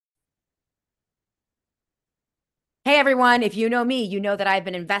Hey everyone, if you know me, you know that I've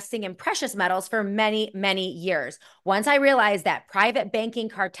been investing in precious metals for many, many years. Once I realized that private banking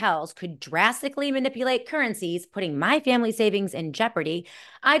cartels could drastically manipulate currencies, putting my family savings in jeopardy,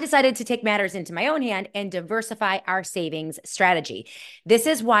 I decided to take matters into my own hand and diversify our savings strategy. This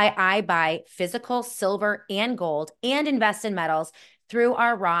is why I buy physical silver and gold and invest in metals through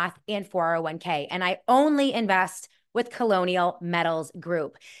our Roth and 401k. And I only invest with Colonial Metals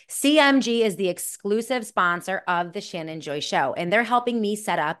Group. CMG is the exclusive sponsor of the Shannon Joy Show, and they're helping me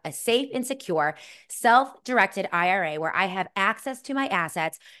set up a safe and secure self-directed IRA where I have access to my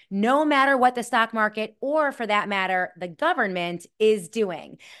assets no matter what the stock market or, for that matter, the government is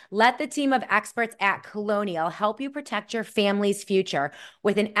doing. Let the team of experts at Colonial help you protect your family's future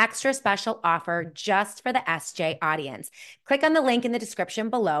with an extra special offer just for the SJ audience. Click on the link in the description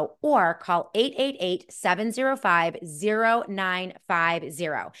below or call 888-705-0950.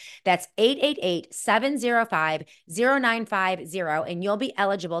 That's 888-705-0950, and you'll be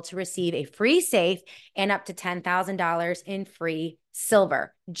eligible to receive a free safe and up to $10,000 in free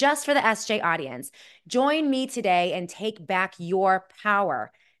silver just for the SJ audience. Join me today and take back your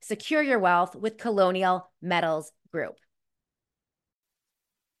power. Secure your wealth with Colonial Metals Group.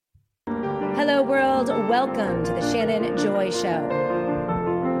 Hello, world. Welcome to the Shannon Joy Show.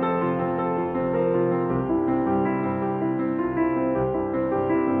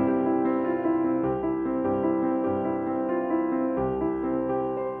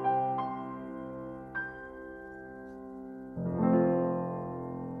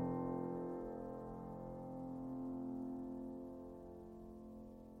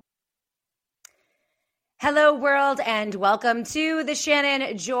 Hello, world, and welcome to the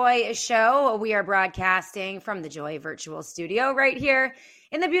Shannon Joy Show. We are broadcasting from the Joy Virtual Studio right here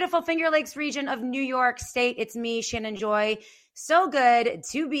in the beautiful Finger Lakes region of New York State. It's me, Shannon Joy. So good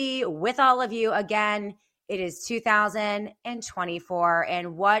to be with all of you again. It is 2024,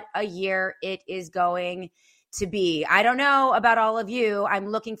 and what a year it is going to be. I don't know about all of you. I'm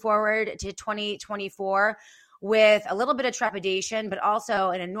looking forward to 2024 with a little bit of trepidation, but also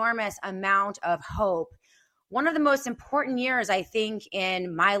an enormous amount of hope. One of the most important years, I think,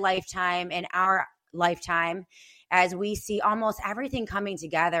 in my lifetime and our lifetime, as we see almost everything coming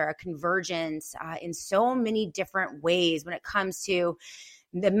together, a convergence in so many different ways when it comes to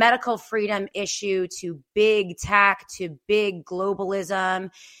the medical freedom issue, to big tech, to big globalism,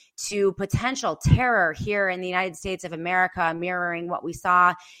 to potential terror here in the United States of America, mirroring what we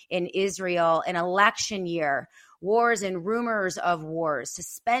saw in Israel, an election year, wars and rumors of wars,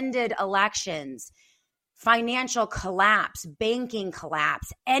 suspended elections, financial collapse, banking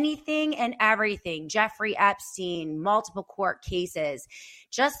collapse, anything and everything, Jeffrey Epstein, multiple court cases.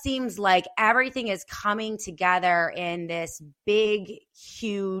 Just seems like everything is coming together in this big,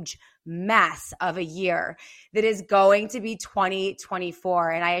 huge mess of a year that is going to be 2024.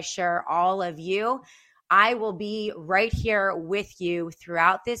 And I assure all of you, I will be right here with you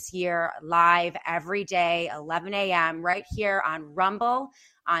throughout this year, live every day, 11 a.m., right here on Rumble,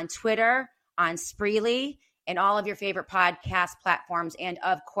 on Twitter, on Spreely, and all of your favorite podcast platforms, and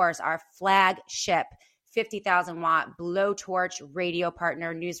of course, our flagship 50,000 watt blowtorch radio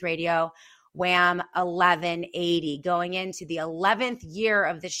partner, News Radio, Wham 1180, going into the 11th year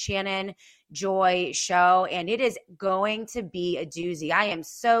of the Shannon Joy Show, and it is going to be a doozy. I am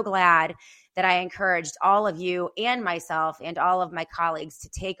so glad that I encouraged all of you and myself and all of my colleagues to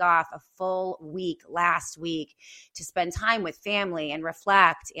take off a full week last week to spend time with family and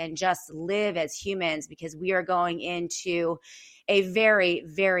reflect and just live as humans, because we are going into a very,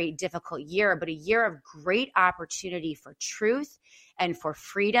 very difficult year, but a year of great opportunity for truth and for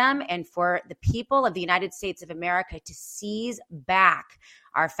freedom and for the people of the United States of America to seize back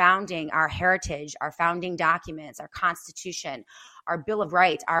our founding, our heritage, our founding documents, our Constitution, our Bill of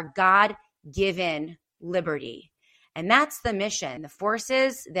Rights, our God-given liberty. And that's the mission. The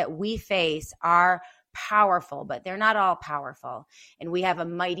forces that we face are powerful, but they're not all powerful. And we have a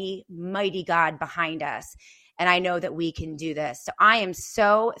mighty, mighty God behind us. And I know that we can do this. So I am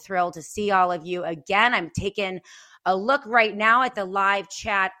so thrilled to see all of you again. I'm taking a look right now at the live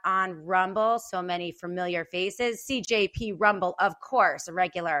chat on Rumble. So many familiar faces. CJP Rumble, of course, a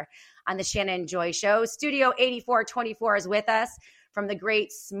regular on the Shannon Joy Show. Studio 8424 is with us from the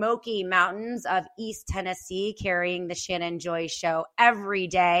great Smoky Mountains of East Tennessee, carrying the Shannon Joy Show every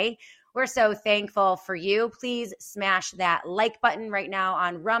day We're so thankful for you. Please smash that like button right now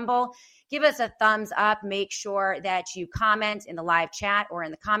on Rumble. Give us a thumbs up. Make sure that you comment in the live chat or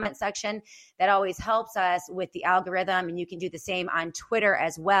in the comment section. That always helps us with the algorithm, and you can do the same on Twitter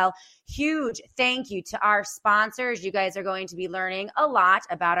as well. Huge thank you to our sponsors. You guys are going to be learning a lot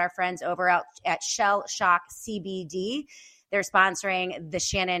about our friends over at Shell Shock CBD. They're sponsoring the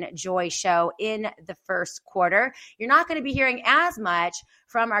Shannon Joy Show in the first quarter. You're not going to be hearing as much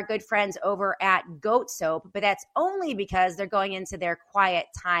from our good friends over at Goat Soap, but that's only because they're going into their quiet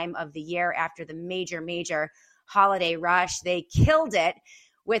time of the year after the major holiday rush. They killed it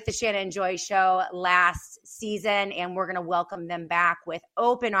with the Shannon Joy Show last season, and we're going to welcome them back with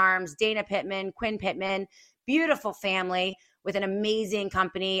open arms. Dana Pittman, Quinn Pittman, beautiful family with an amazing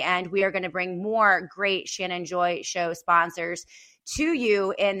company, and we are going to bring more great Shannon Joy Show sponsors to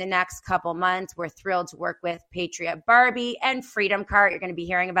you in the next couple months. We're thrilled to work with Patriot Barbie and Freedom Cart. You're going to be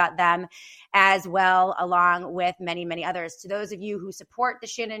hearing about them as well, along with many, many others. To those of you who support the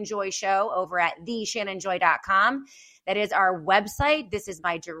Shannon Joy Show over at theshannonjoy.com, that is our website. This is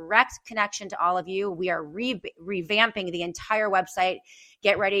my direct connection to all of you. We are revamping the entire website.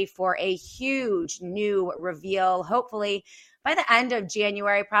 Get ready for a huge new reveal, hopefully by the end of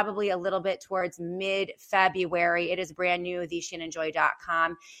January, probably a little bit towards mid-February. It is brand new,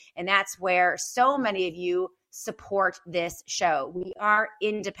 theshannonjoy.com. And that's where so many of you support this show. We are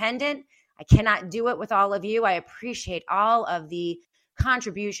independent. I cannot do it with all of you. I appreciate all of the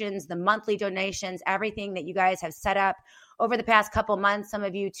contributions, the monthly donations, everything that you guys have set up over the past couple months. Some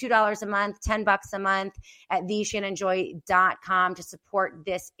of you $2 a month, $10 a month at theshannonjoy.com to support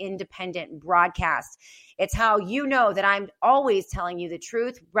this independent broadcast. It's how you know that I'm always telling you the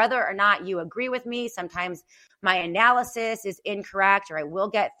truth, whether or not you agree with me. Sometimes my analysis is incorrect, or I will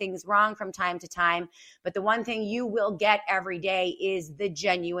get things wrong from time to time. But the one thing you will get every day is the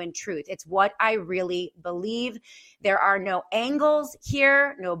genuine truth. It's what I really believe. There are no angles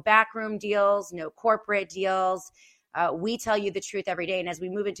here, no backroom deals, no corporate deals. We tell you the truth every day. And as we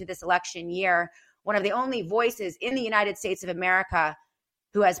move into this election year, one of the only voices in the United States of America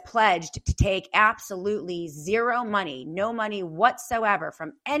who has pledged to take absolutely zero money, no money whatsoever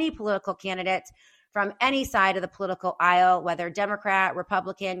from any political candidate, from any side of the political aisle, whether Democrat,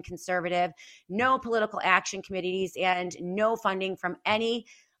 Republican, conservative, no political action committees, and no funding from any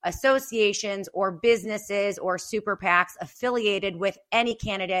associations or businesses or super PACs affiliated with any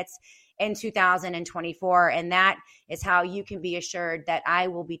candidates in 2024. And that is how you can be assured that I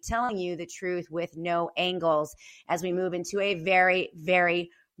will be telling you the truth with no angles as we move into a very,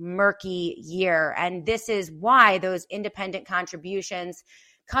 very murky year. And this is why those independent contributions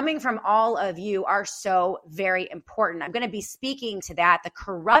coming from all of you are so very important. I'm going to be speaking to that, the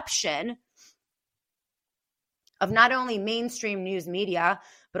corruption of not only mainstream news media,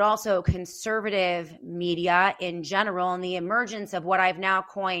 but also conservative media in general, and the emergence of what I've now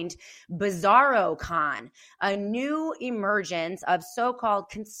coined BizarroCon, a new emergence of so-called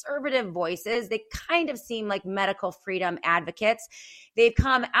conservative voices. They kind of seem like medical freedom advocates. They've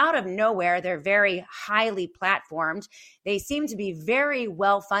come out of nowhere. They're very highly platformed. They seem to be very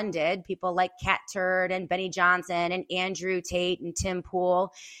well funded, people like Kat Turd and Benny Johnson and Andrew Tate and Tim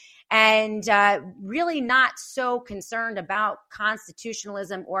Pool. And really not so concerned about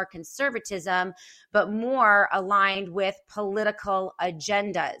constitutionalism or conservatism, but more aligned with political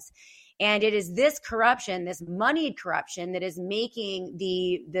agendas. And it is this corruption, this moneyed corruption, that is making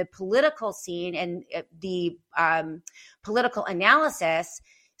the political scene and the political analysis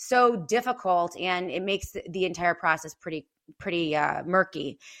so difficult, and it makes the entire process pretty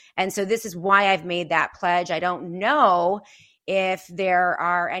murky. And so this is why I've made that pledge. I don't know if there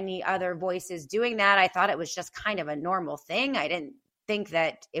are any other voices doing that. I thought it was just kind of a normal thing. I didn't think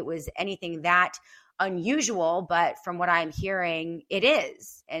that it was anything that unusual, but from what I'm hearing, it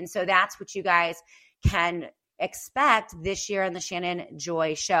is. And so that's what you guys can expect this year on the Shannon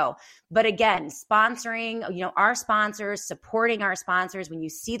Joy Show. But again, sponsoring, our sponsors, supporting our sponsors. When you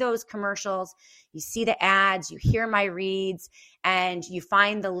see those commercials, you see the ads, you hear my reads, and you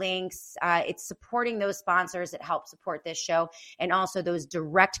find the links, it's supporting those sponsors that help support this show, and also those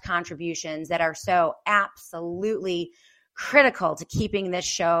direct contributions that are so absolutely critical to keeping this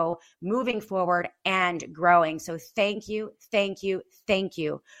show moving forward and growing. So thank you, thank you, thank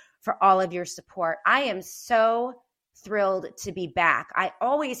you for all of your support. I am so thrilled to be back. I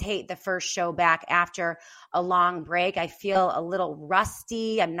always hate the first show back after a long break. I feel a little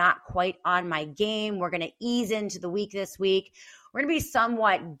rusty. I'm not quite on my game. We're going to ease into the week this week. We're going to be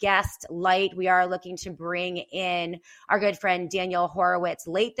somewhat guest light. We are looking to bring in our good friend Daniel Horowitz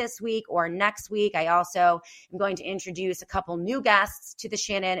late this week or next week. I also am going to introduce a couple new guests to the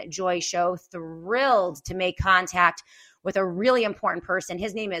Shannon Joy Show. Thrilled to make contact with a really important person.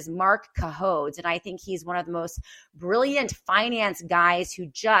 His name is Mark Cahodes, and I think he's one of the most brilliant finance guys who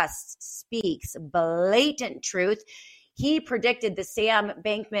just speaks blatant truth. He predicted the Sam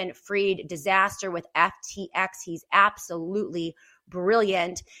Bankman-Fried disaster with FTX. He's absolutely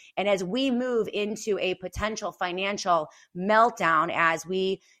brilliant. And as we move into a potential financial meltdown, as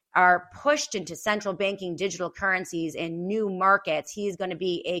we are pushed into central banking digital currencies and new markets, he's going to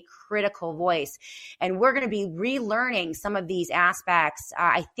be a critical voice. And we're going to be relearning some of these aspects.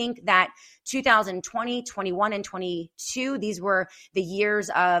 I think that 2020, 21, and 22, these were the years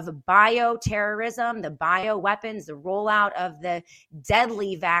of bioterrorism, the bioweapons, the rollout of the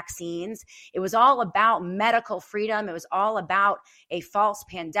deadly vaccines. It was all about medical freedom. It was all about a false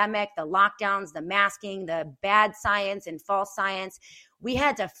pandemic, the lockdowns, the masking, the bad science and false science. We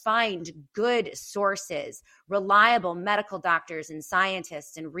had to find good sources, reliable medical doctors and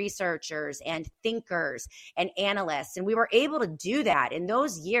scientists and researchers and thinkers and analysts. And we were able to do that. In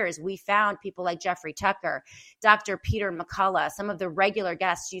those years, we found people like Jeffrey Tucker, Dr. Peter McCullough, some of the regular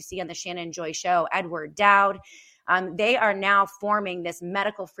guests you see on the Shannon Joy Show, Edward Dowd. They are now forming this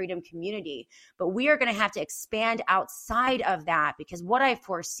medical freedom community, but we are going to have to expand outside of that, because what I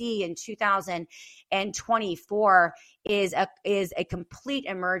foresee in 2024 is a complete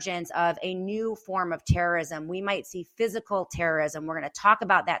emergence of a new form of terrorism. We might see physical terrorism. We're going to talk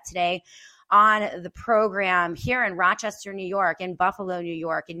about that today on the program here in Rochester, New York, in Buffalo, New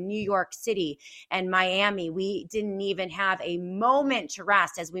York, in New York City, and Miami. We didn't even have a moment to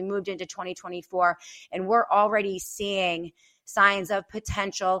rest as we moved into 2024, and we're already seeing signs of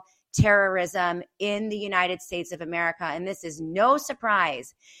potential terrorism in the United States of America. And this is no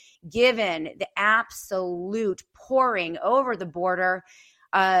surprise, given the absolute pouring over the border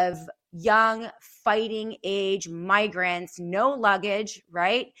of young fighting age migrants, no luggage,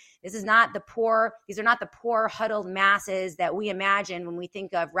 right? These are not the poor huddled masses that we imagine when we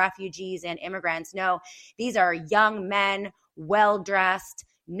think of refugees and immigrants. No, these are young men, well-dressed,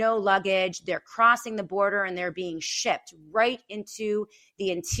 no luggage. They're crossing the border and they're being shipped right into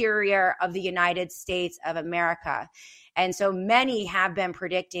the interior of the United States of America. And so many have been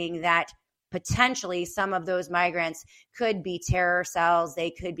predicting that potentially some of those migrants could be terror cells. They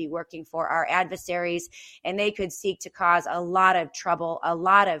could be working for our adversaries, and they could seek to cause a lot of trouble, a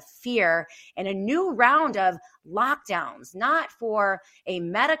lot of fear, and a new round of lockdowns, not for a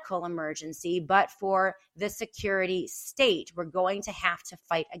medical emergency, but for the security state. We're going to have to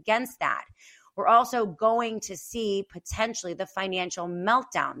fight against that. We're also going to see potentially the financial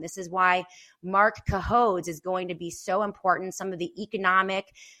meltdown. This is why Mark Cahodes is going to be so important. Some of the economic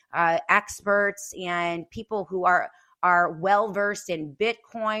experts and people who are well-versed in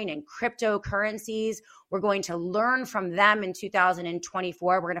Bitcoin and cryptocurrencies, we're going to learn from them in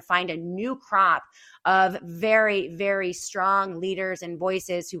 2024. We're going to find a new crop of very, very strong leaders and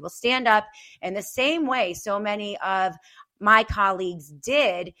voices who will stand up in the same way so many of my colleagues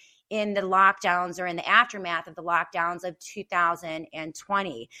did in the lockdowns or in the aftermath of the lockdowns of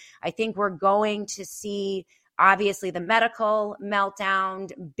 2020. I think we're going to see, obviously, the medical meltdown,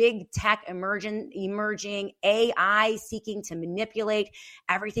 big tech emerging, AI seeking to manipulate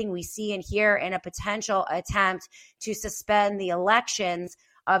everything we see and hear in a potential attempt to suspend the elections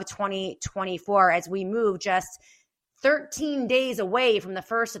of 2024 as we move just 13 days away from the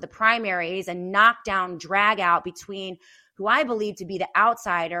first of the primaries, a knockdown drag out between who I believe to be the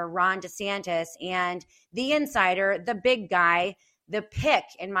outsider, Ron DeSantis, and the insider, the big guy, the pick,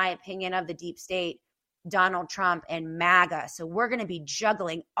 in my opinion, of the deep state, Donald Trump and MAGA. So we're going to be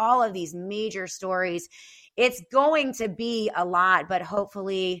juggling all of these major stories. It's going to be a lot, but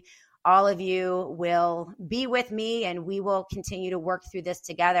hopefully all of you will be with me and we will continue to work through this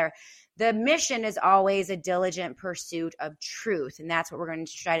together. The mission is always a diligent pursuit of truth, and that's what we're going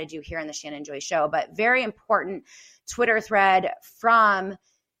to try to do here on the Shannon Joy Show. But very important Twitter thread from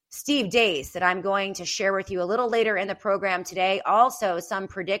Steve Deace that I'm going to share with you a little later in the program today. Also, some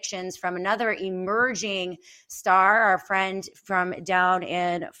predictions from another emerging star, our friend from down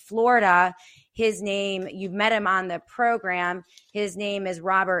in Florida. His name, you've met him on the program. His name is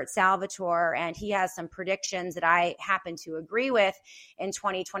Robert Salvatore, and he has some predictions that I happen to agree with in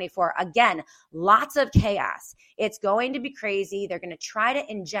 2024. Again, lots of chaos. It's going to be crazy. They're going to try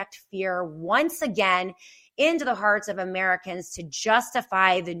to inject fear once again into the hearts of Americans to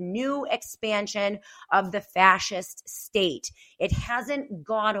justify the new expansion of the fascist state. It hasn't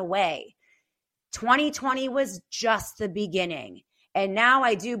gone away. 2020 was just the beginning. And now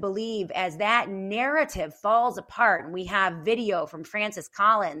I do believe as that narrative falls apart, and we have video from Francis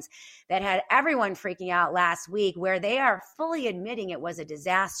Collins that had everyone freaking out last week, where they are fully admitting it was a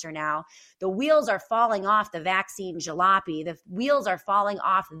disaster now. The wheels are falling off the vaccine jalopy. The wheels are falling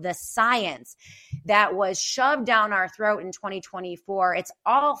off the science that was shoved down our throat in 2024. It's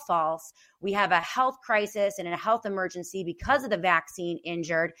all false. We have a health crisis and a health emergency because of the vaccine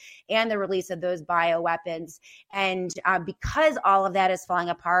injured and the release of those bioweapons. And because all of that is falling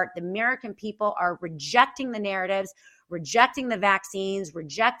apart, the American people are rejecting the narratives, rejecting the vaccines,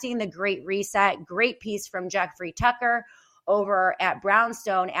 rejecting the Great Reset. Great piece from Jeffrey Tucker over at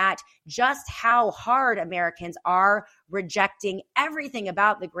Brownstone at just how hard Americans are rejecting everything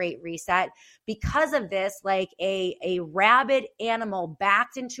about the Great Reset. Because of this, like a rabid animal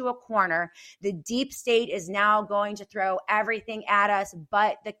backed into a corner, the deep state is now going to throw everything at us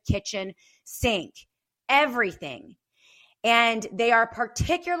but the kitchen sink. Everything. And they are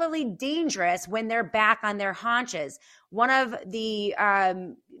particularly dangerous when they're back on their haunches. One of the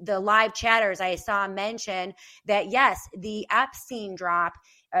live chatters I saw mention that, yes, the Epstein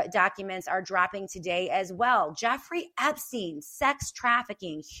documents are dropping today as well. Jeffrey Epstein, sex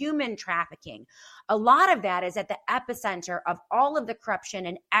trafficking, human trafficking. A lot of that is at the epicenter of all of the corruption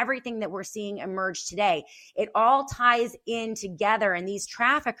and everything that we're seeing emerge today. It all ties in together. And these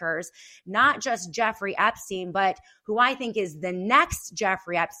traffickers, not just Jeffrey Epstein, but who I think is the next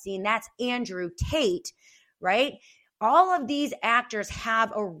Jeffrey Epstein, that's Andrew Tate, right? All of these actors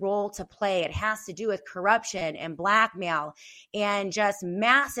have a role to play. It has to do with corruption and blackmail and just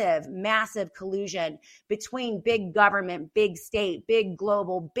massive, massive collusion between big government, big state, big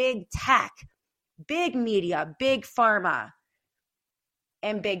global, big tech, big media, big pharma,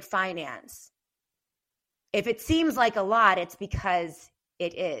 and big finance. If it seems like a lot, it's because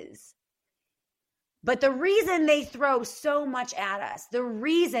it is. But the reason they throw so much at us, the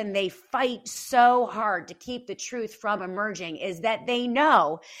reason they fight so hard to keep the truth from emerging is that they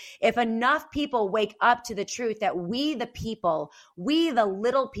know if enough people wake up to the truth that we, the people, we, the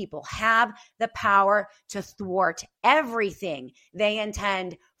little people, have the power to thwart everything they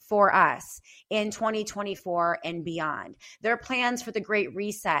intend for us in 2024 and beyond. Their plans for the Great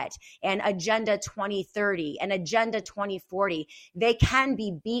Reset and Agenda 2030 and Agenda 2040, they can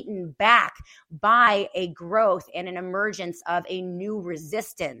be beaten back by a growth and an emergence of a new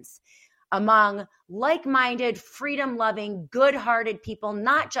resistance among like-minded, freedom-loving, good-hearted people,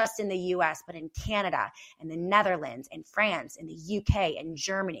 not just in the US, but in Canada and the Netherlands and France and the UK and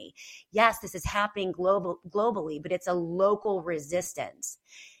Germany. Yes, this is happening globally, but it's a local resistance.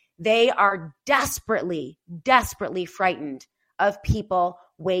 They are desperately, desperately frightened of people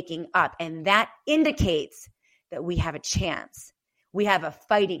waking up. And that indicates that we have a chance. We have a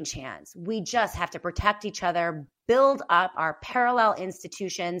fighting chance. We just have to protect each other, build up our parallel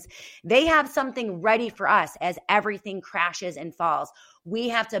institutions. They have something ready for us as everything crashes and falls. We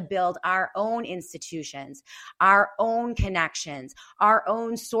have to build our own institutions, our own connections, our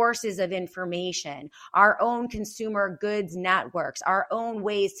own sources of information, our own consumer goods networks, our own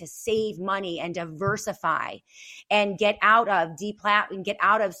ways to save money and diversify and get out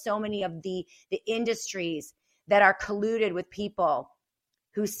of so many of the industries that are colluded with people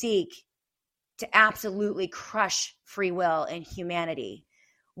who seek to absolutely crush free will and humanity.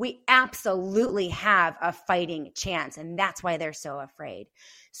 We absolutely have a fighting chance, and that's why they're so afraid.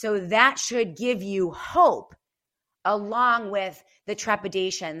 So that should give you hope, along with the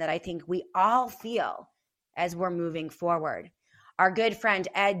trepidation that I think we all feel as we're moving forward. Our good friend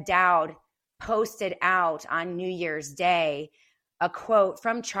Ed Dowd posted out on New Year's Day a quote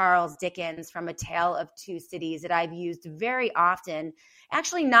from Charles Dickens from A Tale of Two Cities that I've used very often,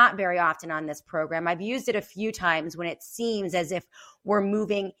 actually not very often on this program. I've used it a few times when it seems as if we're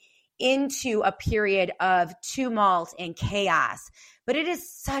moving into a period of tumult and chaos. But it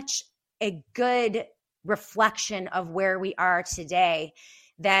is such a good reflection of where we are today,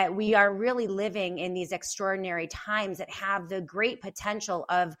 that we are really living in these extraordinary times that have the great potential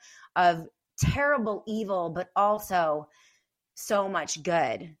of terrible evil, but also so much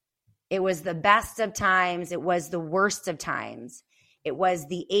good. It was the best of times. It was the worst of times. It was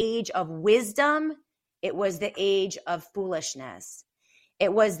the age of wisdom. It was the age of foolishness.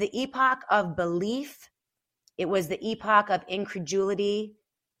 It was the epoch of belief. It was the epoch of incredulity.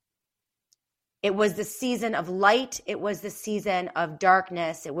 It was the season of light. It was the season of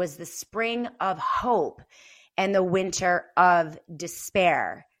darkness. It was the spring of hope and the winter of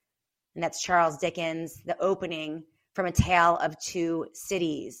despair. And that's Charles Dickens, the opening from A Tale of Two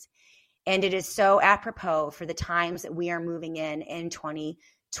Cities. And it is so apropos for the times that we are moving in 2024.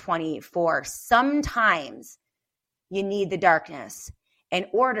 2024. Sometimes you need the darkness in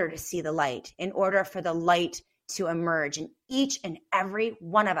order to see the light, in order for the light to emerge. And each and every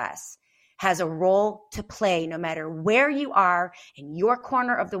one of us has a role to play, no matter where you are in your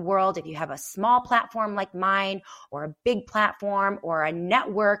corner of the world. If you have a small platform like mine, or a big platform, or a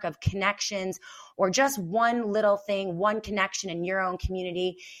network of connections, or just one little thing, one connection in your own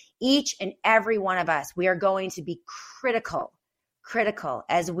community, each and every one of us, we are going to be critical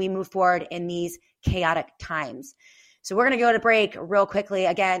as we move forward in these chaotic times. So we're going to go to break real quickly.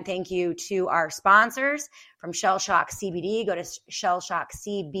 Again, thank you to our sponsors from Shell Shock CBD. Go to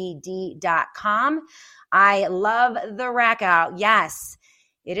shellshockcbd.com. I love the rack out. Yes,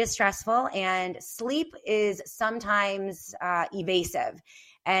 it is stressful, and sleep is sometimes evasive.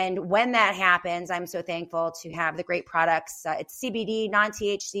 And when that happens, I'm so thankful to have the great products. It's CBD,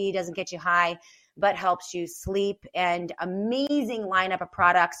 non-THC, doesn't get you high, but helps you sleep. And amazing lineup of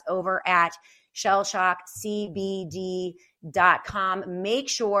products over at shellshockcbd.com. Make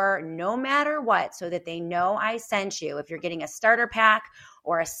sure, no matter what, so that they know I sent you. If you're getting a starter pack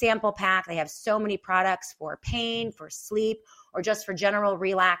or a sample pack, they have so many products for pain, for sleep, or just for general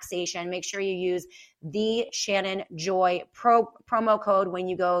relaxation. Make sure you use the Shannon Joy promo code when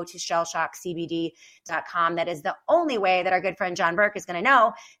you go to shellshockcbd.com. That is the only way that our good friend John Burke is going to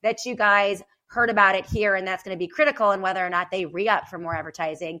know that you guys heard about it here, and that's going to be critical in whether or not they re-up for more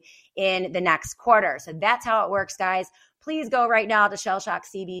advertising in the next quarter. So that's how it works, guys. Please go right now to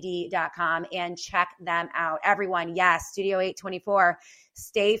shellshockcbd.com and check them out. Everyone, yes, Studio 824,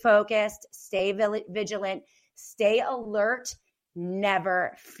 stay focused, stay vigilant, stay alert,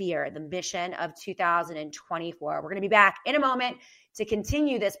 never fear. The mission of 2024. We're going to be back in a moment to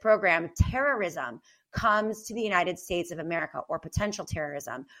continue this program. Terrorism comes to the United States of America, or potential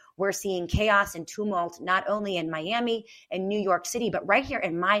terrorism. We're seeing chaos and tumult, not only in Miami and New York City, but right here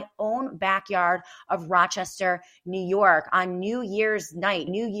in my own backyard of Rochester, New York, on New Year's night,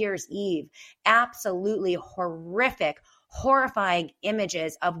 New Year's Eve. Absolutely horrific, horrifying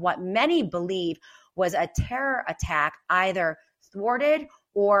images of what many believe was a terror attack, either thwarted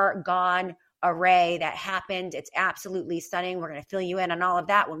or gone array that happened. It's absolutely stunning. We're going to fill you in on all of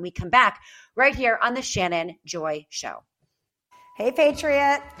that when we come back right here on the Shannon Joy Show. Hey,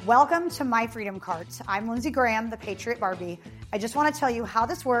 Patriot. Welcome to My Freedom Cart. I'm Lindsey Graham, the Patriot Barbie. I just want to tell you how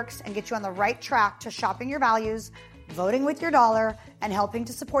this works and get you on the right track to shopping your values, voting with your dollar, and helping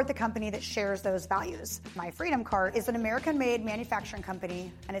to support the company that shares those values. My Freedom Cart is an American-made manufacturing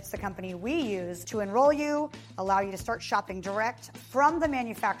company, and it's the company we use to enroll you, allow you to start shopping direct from the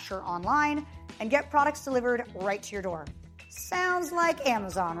manufacturer online, and get products delivered right to your door. Sounds like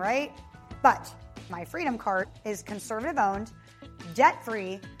Amazon, right? But My Freedom Cart is conservative-owned,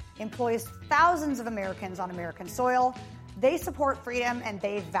 debt-free, employs thousands of Americans on American soil. They support freedom, and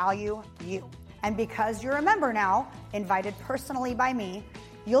they value you. And because you're a member now, invited personally by me,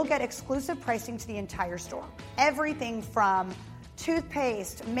 you'll get exclusive pricing to the entire store. Everything from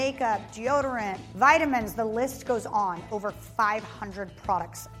toothpaste, makeup, deodorant, vitamins, the list goes on. Over 500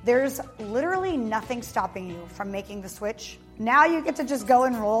 products. There's literally nothing stopping you from making the switch. Now you get to just go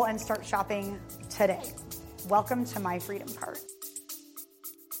enroll and start shopping today. Welcome to My Freedom Cart.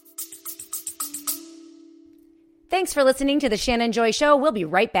 Thanks for listening to the Shannon Joy Show. We'll be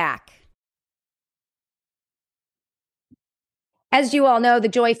right back. As you all know, the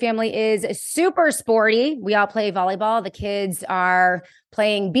Joy family is super sporty. We all play volleyball. The kids are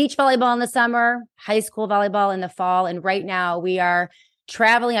playing beach volleyball in the summer, high school volleyball in the fall. And right now we are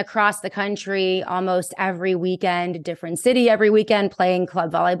traveling across the country almost every weekend, different city every weekend, playing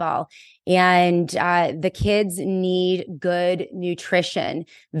club volleyball. And the kids need good nutrition.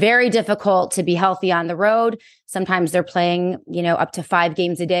 Very difficult to be healthy on the road. Sometimes they're playing, up to 5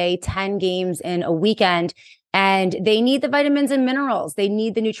 games a day, 10 games in a weekend. And they need the vitamins and minerals. They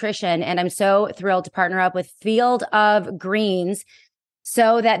need the nutrition. And I'm so thrilled to partner up with Field of Greens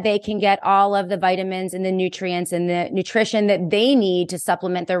so that they can get all of the vitamins and the nutrients and the nutrition that they need to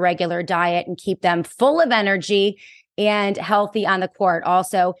supplement their regular diet and keep them full of energy and healthy on the court.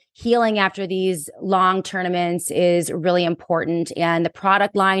 Also, healing after these long tournaments is really important. And the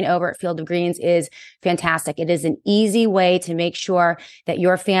product line over at Field of Greens is fantastic. It is an easy way to make sure that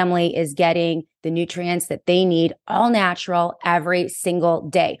your family is getting the nutrients that they need, all natural, every single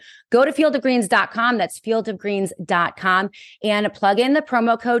day. Go to fieldofgreens.com. That's fieldofgreens.com and plug in the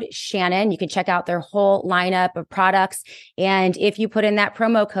promo code Shannon. You can check out their whole lineup of products. And if you put in that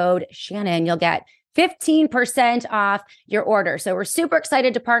promo code Shannon, you'll get 15% off your order. So we're super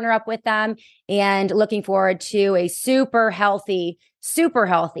excited to partner up with them and looking forward to a super healthy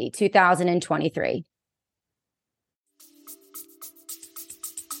 2023.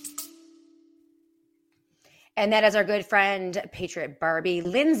 And that is our good friend, Patriot Barbie.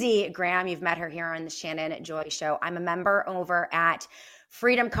 Lindsey Graham, you've met her here on the Shannon Joy Show. I'm a member over at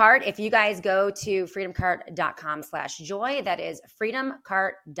Freedom Cart. If you guys go to freedomcart.com/joy, that is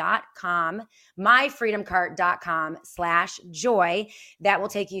freedomcart.com, myfreedomcart.com/joy. That will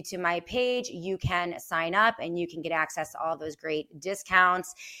take you to my page. You can sign up and you can get access to all those great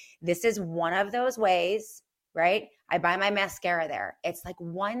discounts. This is one of those ways, right? I buy my mascara there. It's like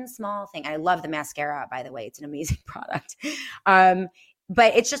one small thing. I love the mascara, by the way. It's an amazing product.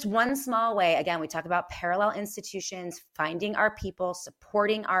 But it's just one small way. Again, we talk about parallel institutions, finding our people,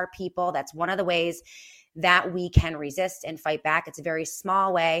 supporting our people. That's one of the ways that we can resist and fight back. It's a very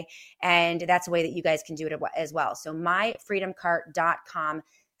small way. And that's a way that you guys can do it as well. So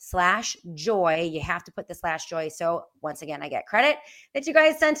myfreedomcart.com/joy. You have to put the /joy. So once again, I get credit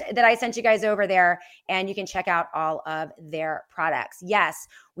that I sent you guys over there, and you can check out all of their products. Yes,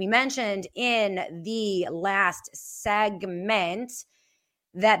 we mentioned in the last segment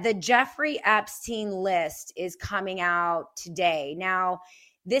that the Jeffrey Epstein list is coming out today. Now,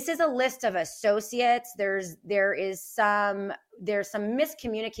 this is a list of associates. There's some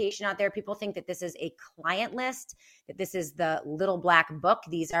miscommunication out there. People think that this is a client list, that this is the little black book.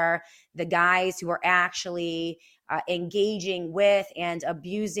 These are the guys who are actually engaging with and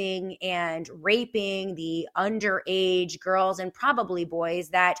abusing and raping the underage girls and probably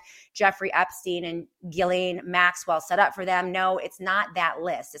boys that Jeffrey Epstein and Ghislaine Maxwell set up for them. No, it's not that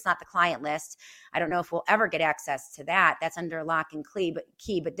list. It's not the client list. I don't know if we'll ever get access to that. That's under lock and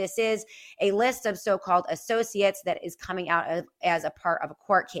key, but this is a list of so-called associates that is coming out as a part of a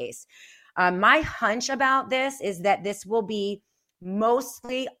court case. My hunch about this is that this will be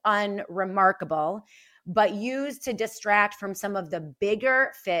mostly unremarkable, but used to distract from some of the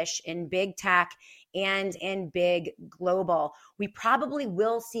bigger fish in big tech and in big global. We probably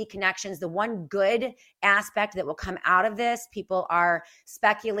will see connections. The one good aspect that will come out of this, people are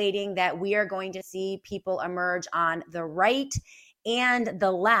speculating that we are going to see people emerge on the right and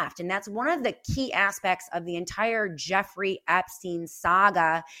the left. And that's one of the key aspects of the entire Jeffrey Epstein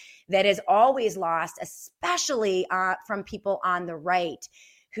saga that is always lost, especially from people on the right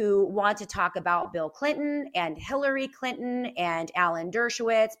who want to talk about Bill Clinton and Hillary Clinton and Alan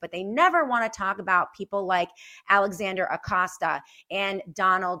Dershowitz, but they never want to talk about people like Alexander Acosta and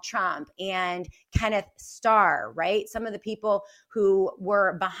Donald Trump and Kenneth Starr, right? Some of the people who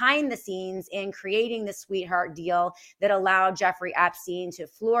were behind the scenes in creating the sweetheart deal that allowed Jeffrey Epstein to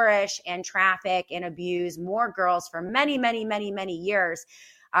flourish and traffic and abuse more girls for many, many, many, many years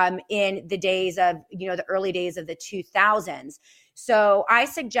in the days of, the early days of the 2000s. So I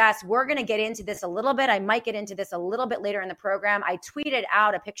suggest we're going to get into this a little bit. I might get into this a little bit later in the program. I tweeted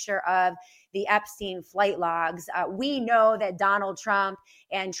out a picture of the Epstein flight logs. We know that Donald Trump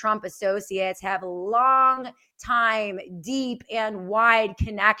and Trump associates have long time, deep and wide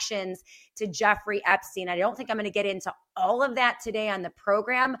connections to Jeffrey Epstein. I don't think I'm going to get into all of that today on the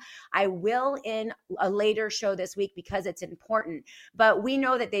program. I will in a later show this week because it's important. But we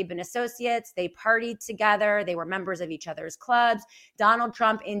know that they've been associates. They partied together. They were members of each other's clubs. Donald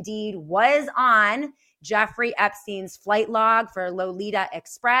Trump indeed was on Jeffrey Epstein's flight log for Lolita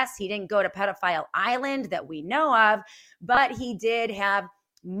Express. He didn't go to Pedophile Island that we know of, but he did have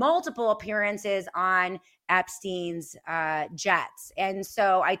multiple appearances on Epstein's jets. And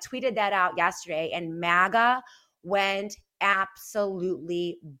so I tweeted that out yesterday, and MAGA went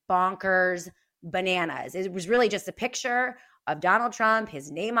absolutely bonkers bananas. It was really just a picture of Donald Trump,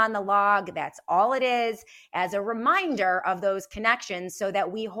 his name on the log. That's all it is, as a reminder of those connections so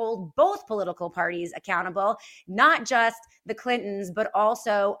that we hold both political parties accountable, not just the Clintons, but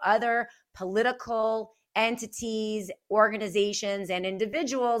also other political entities, organizations, and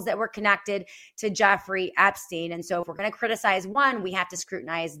individuals that were connected to Jeffrey Epstein. And so if we're going to criticize one, we have to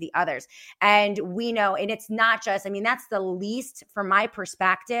scrutinize the others. And we know, and it's not just, that's the least, from my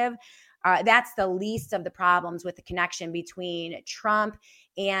perspective, that's the least of the problems with the connection between Trump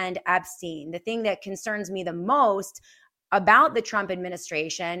and Epstein. The thing that concerns me the most about the Trump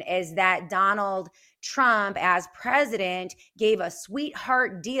administration is that Donald Trump, as president, gave a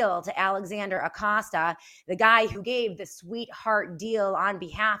sweetheart deal to Alexander Acosta, the guy who gave the sweetheart deal on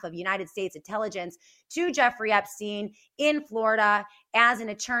behalf of United States intelligence to Jeffrey Epstein in Florida as an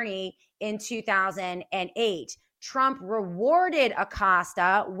attorney in 2008. Trump rewarded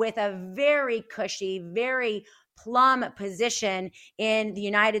Acosta with a very cushy, very plum position in the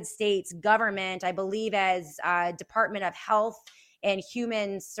United States government, I believe as Department of Health and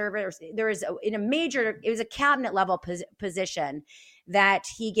Human Services. There is it was a cabinet level position that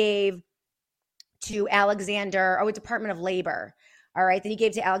he gave to Alexander, Department of Labor. all right, that he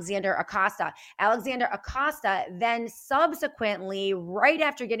gave to Alexander Acosta. Alexander Acosta then subsequently, right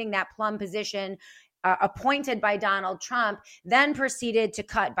after getting that plum position, appointed by Donald Trump, then proceeded to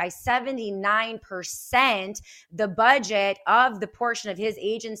cut by 79% the budget of the portion of his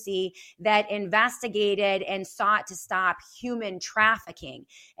agency that investigated and sought to stop human trafficking.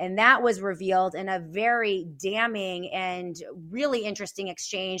 And that was revealed in a very damning and really interesting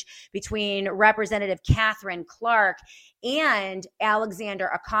exchange between Representative Catherine Clark and Alexander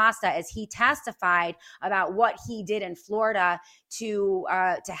Acosta as he testified about what he did in Florida to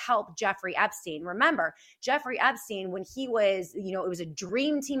help Jeffrey Epstein. Remember, Jeffrey Epstein, when he was, it was a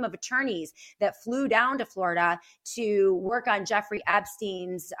dream team of attorneys that flew down to Florida to work on Jeffrey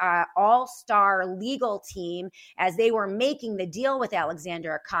Epstein's all-star legal team as they were making the deal with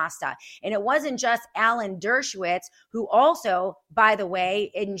Alexander Acosta. And it wasn't just Alan Dershowitz, who also, by the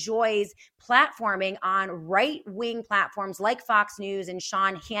way, enjoys platforming on right-wing platforms like Fox News and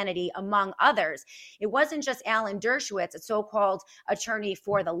Sean Hannity, among others. It wasn't just Alan Dershowitz, a so-called attorney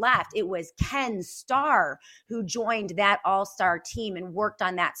for the left. It was Ken Starr who joined that all-star team and worked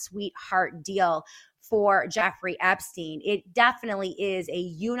on that sweetheart deal for Jeffrey Epstein. It definitely is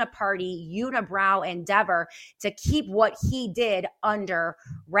a uniparty, unibrow endeavor to keep what he did under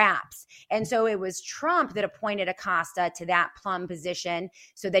wraps. And so it was Trump that appointed Acosta to that plum position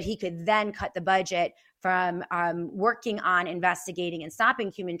so that he could then cut the budget from working on investigating and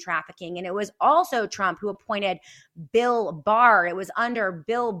stopping human trafficking. And it was also Trump who appointed Bill Barr. It was under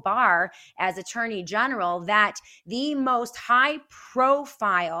Bill Barr as Attorney General that the most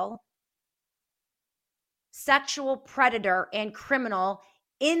high-profile sexual predator and criminal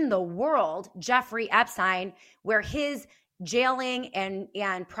in the world, Jeffrey Epstein, where his jailing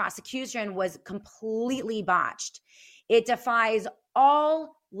and prosecution was completely botched. It defies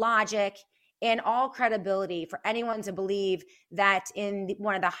all logic and all credibility for anyone to believe that in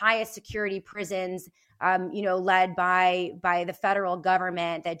one of the highest security prisons, led by the federal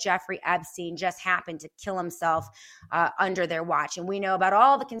government, that Jeffrey Epstein just happened to kill himself under their watch. And we know about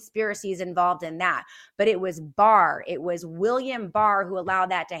all the conspiracies involved in that. But it was Barr, it was William Barr who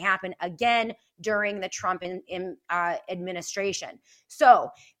allowed that to happen again during the Trump administration. So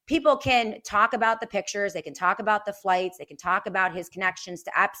people can talk about the pictures, they can talk about the flights, they can talk about his connections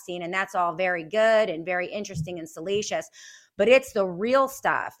to Epstein, and that's all very good and very interesting and salacious. But it's the real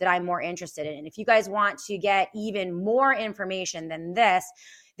stuff that I'm more interested in. And if you guys want to get even more information than this,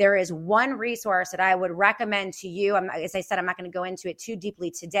 there is one resource that I would recommend to you. As I said, I'm not going to go into it too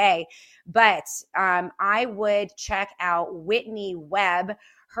deeply today, but I would check out Whitney Webb.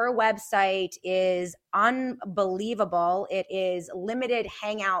 Her website is unbelievable. It is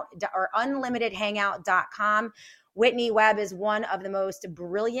unlimitedhangout.com. Whitney Webb is one of the most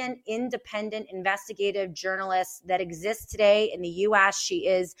brilliant, independent, investigative journalists that exists today in the U.S. She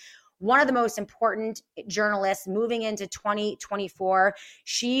is one of the most important journalists moving into 2024.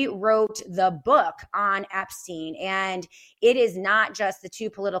 She wrote the book on Epstein, and it is not just the two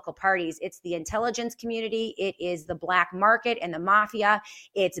political parties. It's the intelligence community. It is the black market and the mafia.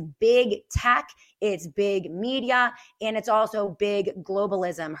 It's big tech. It's big media, and it's also big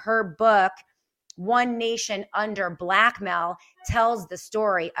globalism. Her book, One Nation Under Blackmail, tells the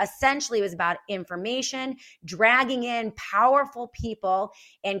story. Essentially, it was about information, dragging in powerful people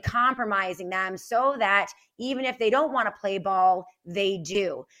and compromising them so that even if they don't want to play ball, they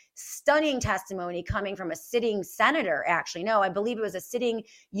do. Stunning testimony coming from a sitting senator, actually. No, I believe it was a sitting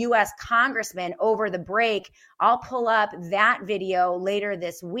U.S. congressman over the break. I'll pull up that video later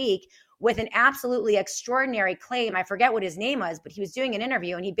this week with an absolutely extraordinary claim. I forget what his name was, but he was doing an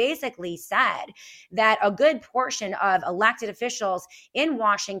interview and he basically said that a good portion of elected officials in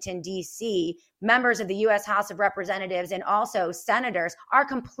Washington, D.C., members of the U.S. House of Representatives and also senators are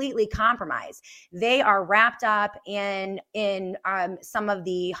completely compromised. They are wrapped up in some of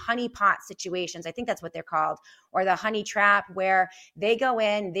the honeypot situations. I think that's what they're called, or the honey trap, where they go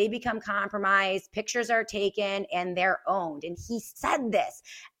in, they become compromised, pictures are taken, and they're owned. And he said this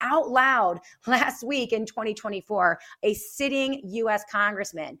out loud last week in 2024, a sitting U.S.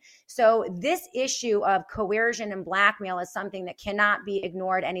 congressman. So this issue of coercion and blackmail is something that cannot be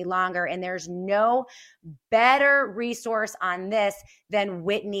ignored any longer. And there's no better resource on this than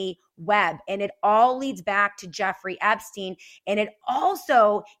Whitney Webb. And it all leads back to Jeffrey Epstein. And it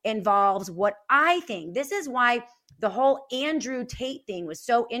also involves what I think, this is why the whole Andrew Tate thing was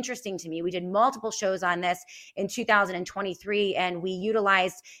so interesting to me. We did multiple shows on this in 2023, and we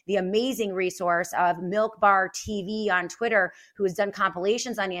utilized the amazing resource of Milk Bar TV on Twitter, who has done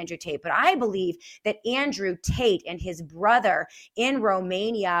compilations on Andrew Tate. But I believe that Andrew Tate and his brother in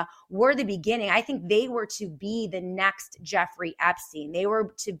Romania were the beginning. I think they were to be the next Jeffrey Epstein. They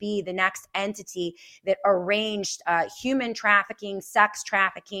were to be the next entity that arranged human trafficking, sex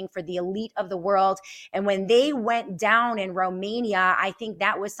trafficking for the elite of the world. And when they went down in Romania, I think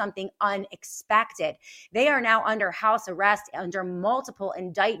that was something unexpected. They are now under house arrest, under multiple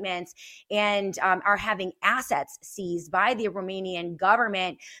indictments, and are having assets seized by the Romanian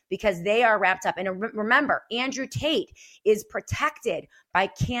government because they are wrapped up. And remember, Andrew Tate is protected by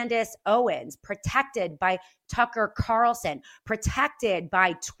Candace Owens, protected by Tucker Carlson, protected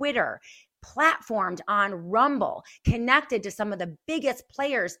by Twitter, platformed on Rumble, connected to some of the biggest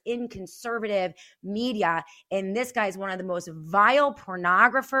players in conservative media. And this guy is one of the most vile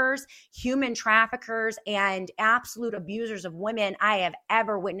pornographers, human traffickers, and absolute abusers of women I have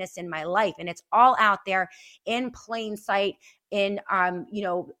ever witnessed in my life. And it's all out there in plain sight in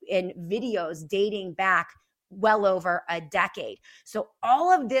videos dating back well over a decade. So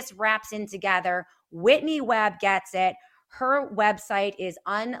all of this wraps in together. Whitney Webb gets it. Her website is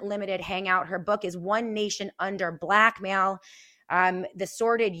Unlimited Hangout. Her book is One Nation Under Blackmail, the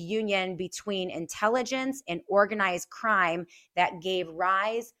sordid union between intelligence and organized crime that gave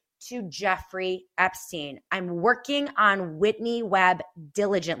rise to Jeffrey Epstein. I'm working on Whitney Webb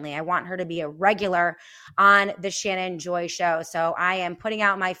diligently. I want her to be a regular on the Shannon Joy Show. So I am putting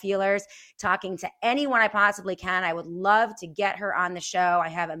out my feelers, talking to anyone I possibly can. I would love to get her on the show. I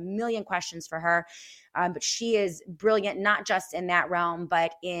have a million questions for her. But she is brilliant, not just in that realm,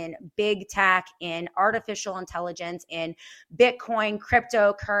 but in big tech, in artificial intelligence, in Bitcoin,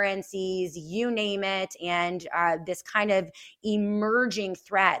 cryptocurrencies, you name it, and this kind of emerging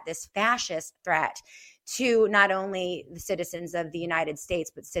threat, this fascist threat to not only the citizens of the United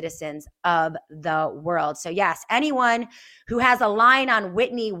States, but citizens of the world. So yes, anyone who has a line on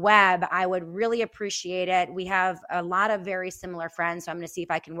Whitney Webb, I would really appreciate it. We have a lot of very similar friends, so I'm going to see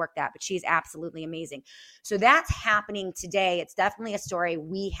if I can work that, but she's absolutely amazing. So that's happening today. It's definitely a story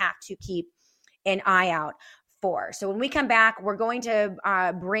we have to keep an eye out for. So when we come back, we're going to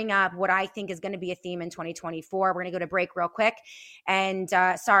bring up what I think is going to be a theme in 2024. We're going to go to break real quick. And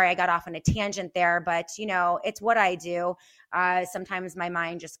sorry, I got off on a tangent there, but it's what I do. Sometimes my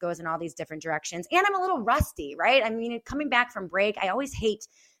mind just goes in all these different directions, and I'm a little rusty, right? I mean, coming back from break, I always hate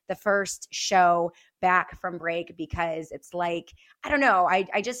the first show back from break because it's like, I don't know,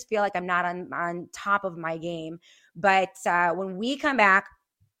 I just feel like I'm not on top of my game. But when we come back,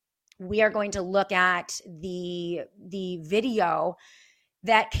 we are going to look at the video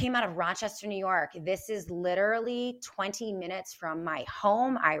that came out of Rochester, New York. This is literally 20 minutes from my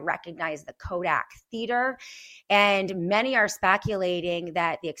home. I recognize the Kodak Theater, and many are speculating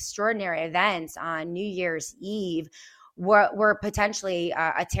that the extraordinary events on New Year's Eve were potentially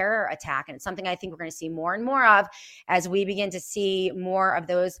a terror attack. And it's something I think we're going to see more and more of as we begin to see more of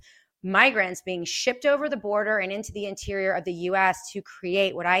those migrants being shipped over the border and into the interior of the U.S. to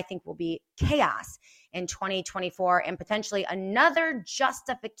create what I think will be chaos in 2024 and potentially another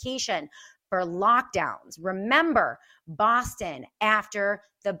justification for lockdowns. Remember Boston after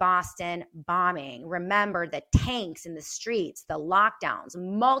the Boston bombing. Remember the tanks in the streets, the lockdowns,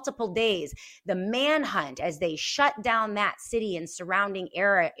 multiple days, the manhunt as they shut down that city and surrounding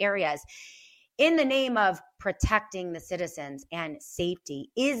areas in the name of protecting the citizens and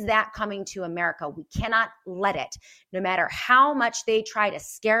safety. Is that coming to America? We cannot let it. No matter how much they try to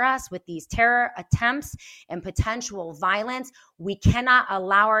scare us with these terror attempts and potential violence, we cannot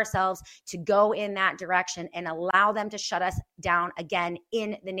allow ourselves to go in that direction and allow them to shut us down again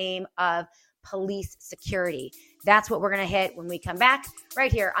in the name of police security. That's what we're going to hit when we come back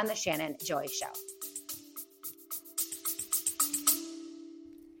right here on the Shannon Joy Show.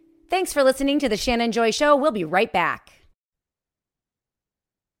 Thanks for listening to the Shannon Joy Show. We'll be right back.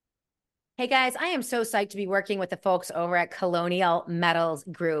 Hey guys, I am so psyched to be working with the folks over at Colonial Metals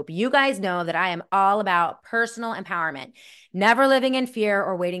Group. You guys know that I am all about personal empowerment, never living in fear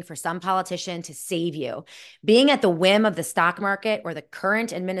or waiting for some politician to save you. Being at the whim of the stock market or the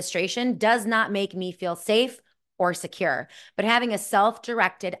current administration does not make me feel safe or secure. But having a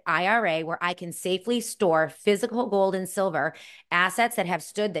self-directed IRA where I can safely store physical gold and silver, assets that have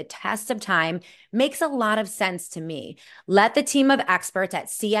stood the test of time, makes a lot of sense to me. Let the team of experts at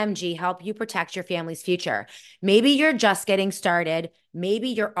CMG help you protect your family's future. Maybe you're just getting started. Maybe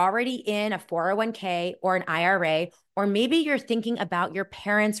you're already in a 401k or an IRA, or maybe you're thinking about your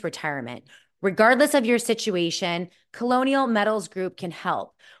parents' retirement. Regardless of your situation, Colonial Metals Group can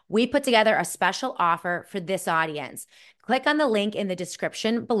help. We put together a special offer for this audience. Click on the link in the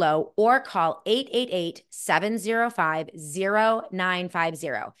description below or call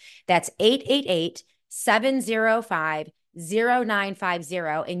 888-705-0950. That's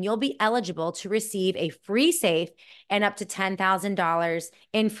 888-705-0950, and you'll be eligible to receive a free safe and up to $10,000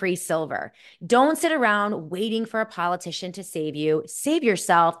 in free silver. Don't sit around waiting for a politician to save you. Save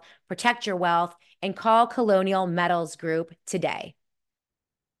yourself, protect your wealth, and call Colonial Metals Group today.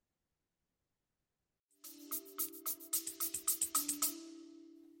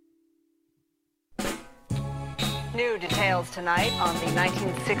 New details tonight on the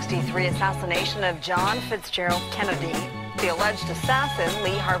 1963 assassination of John Fitzgerald Kennedy. The alleged assassin,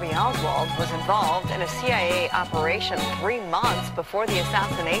 Lee Harvey Oswald, was involved in a CIA operation 3 months before the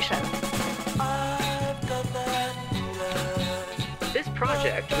assassination. This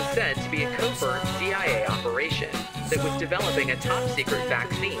project was said to be a covert CIA operation that was developing a top-secret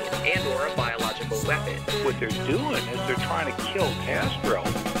vaccine and/or a biological weapon. What they're doing is they're trying to kill Castro.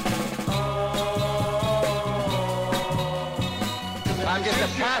 I'm just a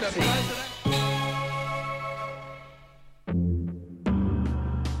patsy.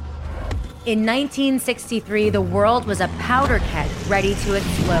 In 1963, the world was a powder keg ready to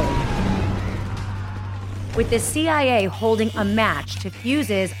explode, with the CIA holding a match to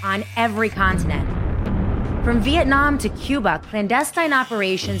fuses on every continent. From Vietnam to Cuba, clandestine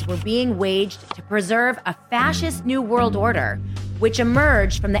operations were being waged to preserve a fascist New World Order, which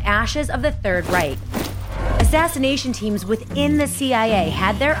emerged from the ashes of the Third Reich. Assassination teams within the CIA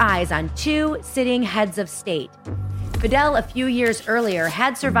had their eyes on 2 sitting heads of state. Fidel, a few years earlier,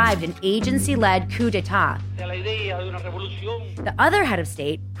 had survived an agency-led coup d'etat. The other head of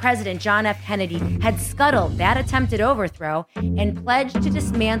state, President John F. Kennedy, had scuttled that attempted overthrow and pledged to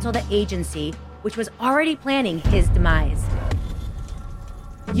dismantle the agency, which was already planning his demise.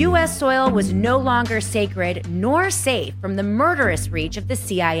 U.S. soil was no longer sacred nor safe from the murderous reach of the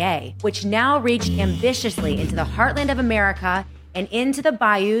CIA, which now reached ambitiously into the heartland of America and into the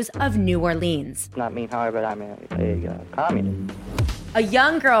bayous of New Orleans. Not me, however, I'm a communist. A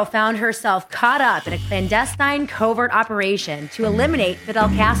young girl found herself caught up in a clandestine covert operation to eliminate Fidel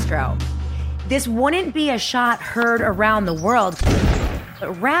Castro. This wouldn't be a shot heard around the world,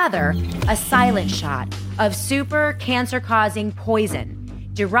 but rather a silent shot of super cancer-causing poison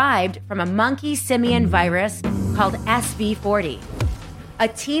derived from a monkey simian virus called SV40. A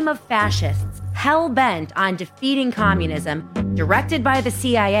team of fascists hell-bent on defeating communism, directed by the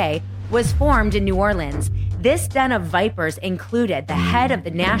CIA, was formed in New Orleans. This den of vipers included the head of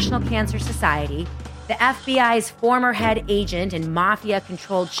the National Cancer Society, the FBI's former head agent in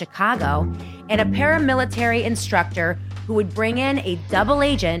mafia-controlled Chicago, and a paramilitary instructor who would bring in a double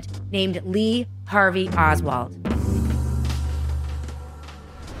agent named Lee Harvey Oswald.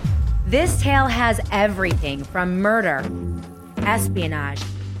 This tale has everything from murder, espionage,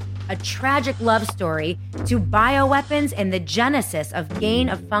 a tragic love story, to bioweapons and the genesis of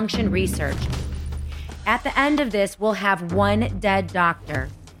gain-of-function research. At the end of this, we'll have one dead doctor,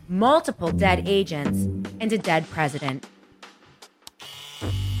 multiple dead agents, and a dead president.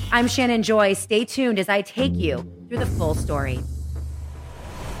 I'm Shannon Joy. Stay tuned as I take you through the full story.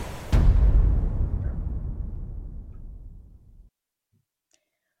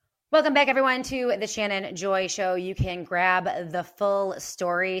 Welcome back, everyone, to the Shannon Joy Show. You can grab the full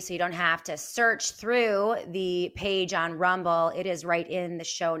story so you don't have to search through the page on Rumble. It is right in the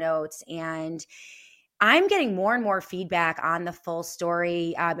show notes. And I'm getting more and more feedback on the full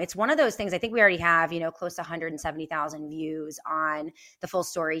story. It's one of those things, I think we already have, close to 170,000 views on the full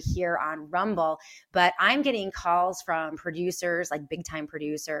story here on Rumble. But I'm getting calls from producers, like big time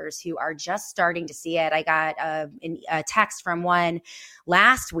producers, who are just starting to see it. I got a text from one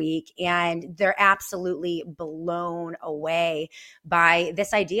last week, and they're absolutely blown away by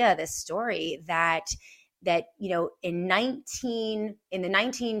this idea, this story that in the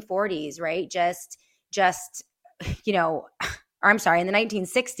 1940s, right? Just in the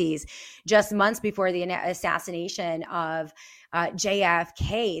 1960s, just months before the assassination of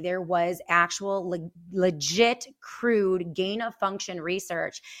JFK, there was actual legit crude gain of function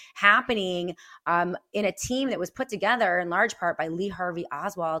research happening in a team that was put together in large part by Lee Harvey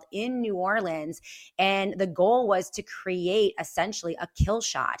Oswald in New Orleans. And the goal was to create essentially a kill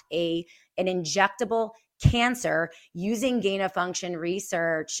shot, an injectable cancer using gain of function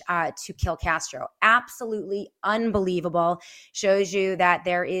research to kill Castro. Absolutely unbelievable. Shows you that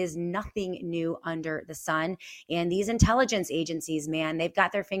there is nothing new under the sun. And these intelligence agencies, man, they've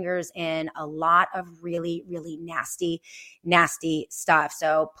got their fingers in a lot of really, really nasty, nasty stuff.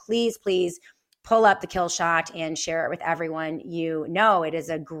 So please, please pull up The Kill Shot and share it with everyone you know. It is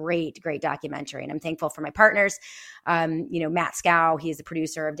a great, great documentary. And I'm thankful for my partners. Matt Scow, he's the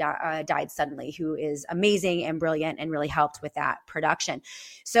producer of Died Suddenly, who is amazing and brilliant and really helped with that production.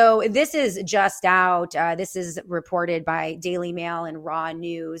 So this is just out. This is reported by Daily Mail and Raw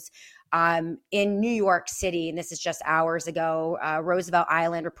News. In New York City, and this is just hours ago, Roosevelt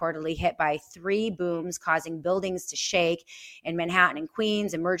Island reportedly hit by 3 booms, causing buildings to shake. In Manhattan and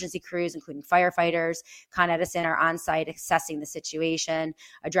Queens, emergency crews, including firefighters, Con Edison, are on site assessing the situation,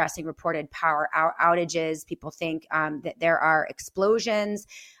 addressing reported power outages. People think that there are explosions,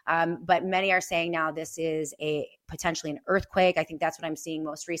 but many are saying now this is potentially an earthquake. I think that's what I'm seeing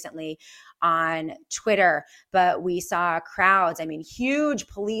most recently on Twitter. But we saw crowds, huge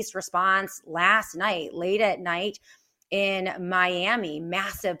police response last night, late at night in Miami,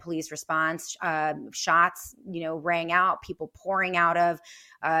 massive police response. Shots, rang out, people pouring out of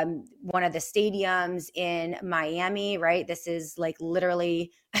one of the stadiums in Miami, right? This is like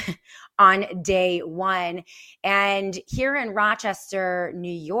literally on day one. And here in Rochester, New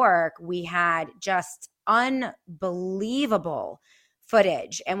York, we had just unbelievable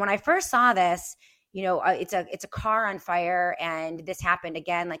footage. And when I first saw this, it's a car on fire, and this happened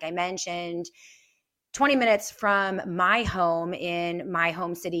again, like I mentioned, 20 minutes from my home in my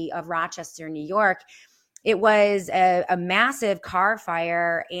home city of Rochester, New York. It was a massive car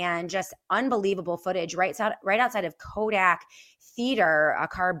fire and just unbelievable footage right outside of Kodak Theater, a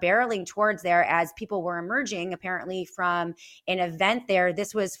car barreling towards there as people were emerging apparently from an event there.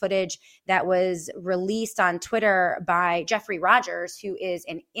 This was footage that was released on Twitter by Jeffrey Rogers, who is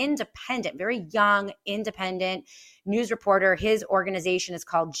an independent, very young independent news reporter. His organization is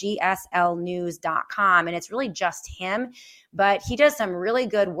called gslnews.com, and it's really just him, but he does some really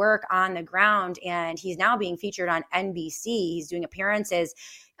good work on the ground, and he's now being featured on NBC. He's doing appearances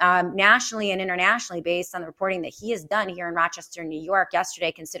nationally and internationally based on the reporting that he has done here in Rochester, New York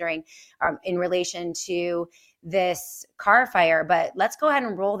yesterday, considering in relation to this car fire. But let's go ahead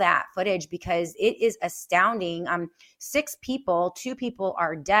and roll that footage because it is astounding. 6 people, 2 people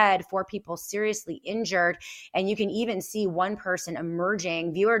are dead, 4 people seriously injured, and you can even see one person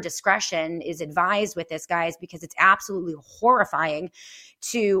emerging. Viewer discretion is advised with this, guys, because it's absolutely horrifying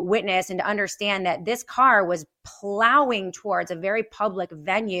to witness and to understand that this car was plowing towards a very public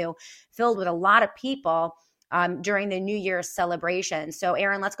venue filled with a lot of people during the New Year's celebration. So,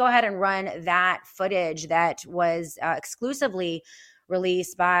 Aaron, let's go ahead and run that footage that was exclusively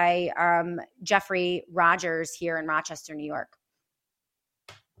released by Jeffrey Rogers here in Rochester, New York.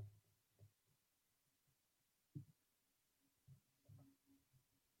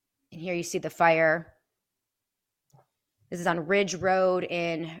 And here you see the fire. This is on Ridge Road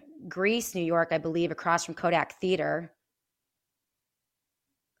in Greece, New York, I believe, across from Kodak Theater.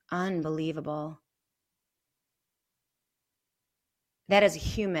 Unbelievable. That is a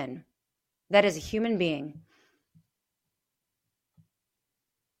human. That is a human being.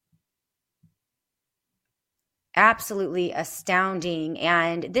 Absolutely astounding.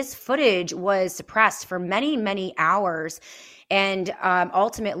 And this footage was suppressed for many, many hours and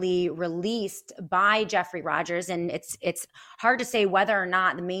ultimately released by Jeffrey Rogers. And it's hard to say whether or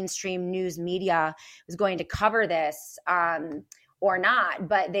not the mainstream news media was going to cover this or not,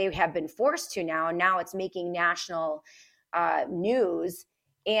 but they have been forced to now. And now it's making national news.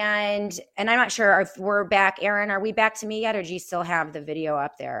 And I'm not sure if we're back. Aaron, are we back to me yet, or do you still have the video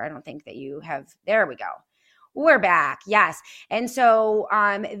up there? I don't think that you have. There we go. We're back. Yes. And so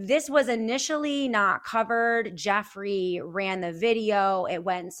this was initially not covered. Jeffrey ran the video. It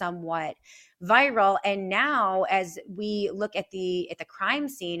went somewhat viral. And now as we look at the crime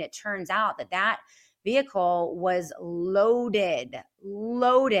scene, it turns out that vehicle was loaded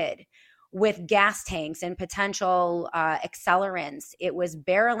with gas tanks and potential accelerants. It was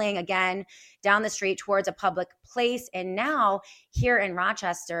barreling again down the street towards a public place. And now here in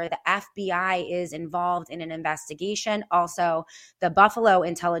Rochester, the FBI is involved in an investigation. Also, the Buffalo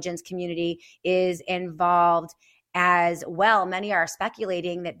intelligence community is involved as well. Many are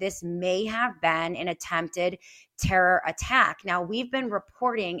speculating that this may have been an attempted terror attack. Now, we've been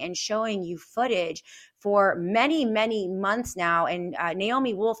reporting and showing you footage for many, many months now. And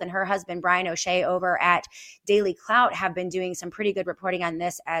Naomi Wolf and her husband, Brian O'Shea, over at Daily Clout have been doing some pretty good reporting on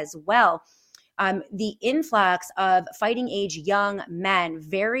this as well. The influx of fighting age young men,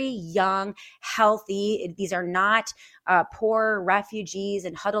 very young, healthy. These are not poor refugees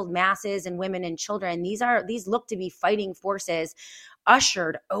and huddled masses and women and children. These look to be fighting forces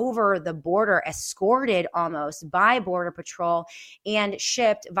ushered over the border, escorted almost by Border Patrol, and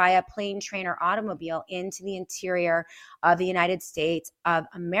shipped via plane, train, or automobile into the interior of the United States of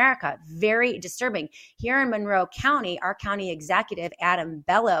America. Very disturbing. Here in Monroe County, our county executive, Adam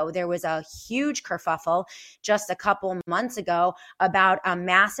Bello, there was a huge kerfuffle just a couple months ago about a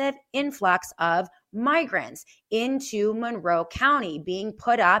massive influx of migrants into Monroe County being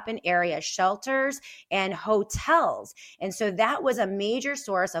put up in area shelters and hotels. And so that was a major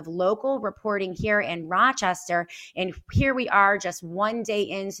source of local reporting here in Rochester. And here we are just one day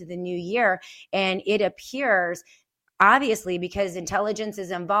into the new year, and it appears, obviously, because intelligence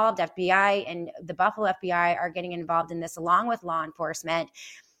is involved, FBI and the Buffalo FBI are getting involved in this along with law enforcement,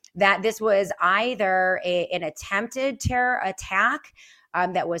 that this was either an attempted terror attack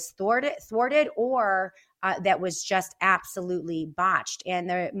that was thwarted or that was just absolutely botched. And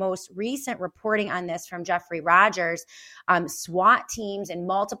the most recent reporting on this from Jeffrey Rogers, SWAT teams and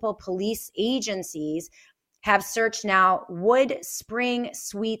multiple police agencies have searched now Wood Spring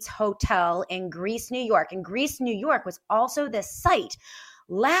Suites Hotel in Greece, New York. And Greece, New York was also the site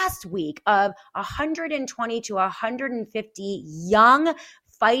last week of 120 to 150 young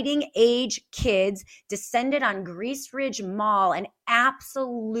fighting age kids descended on Greece Ridge Mall and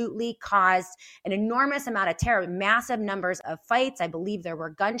absolutely caused an enormous amount of terror, massive numbers of fights. I believe there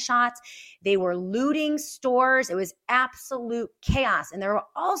were gunshots. They were looting stores. It was absolute chaos. And there were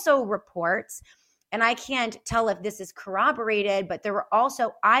also reports, and I can't tell if this is corroborated, but there were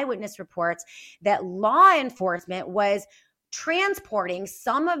also eyewitness reports that law enforcement was transporting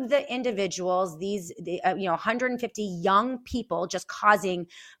some of the individuals, 150 young people, just causing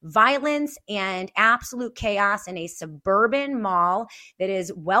violence and absolute chaos in a suburban mall that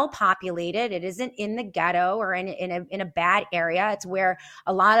is well populated. It isn't in the ghetto or in a bad area. It's where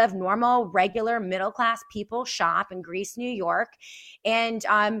a lot of normal, regular, middle class people shop in Greece, New York. And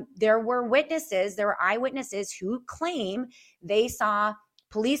there were eyewitnesses who claim they saw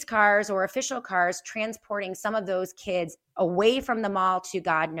police cars or official cars transporting some of those kids away from the mall to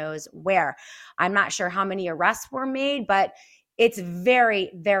God knows where. I'm not sure how many arrests were made, but it's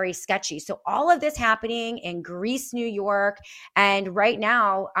very, very sketchy. So all of this happening in Greece, New York, and right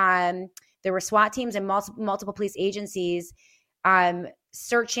now there were SWAT teams and multiple police agencies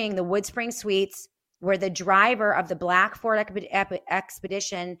searching the Wood Spring Suites, where the driver of the black Ford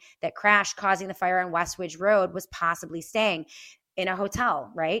Expedition that crashed, causing the fire on West Ridge Road, was possibly staying in a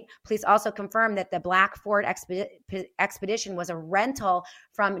hotel, right? Police also confirmed that the black Ford Expedition was a rental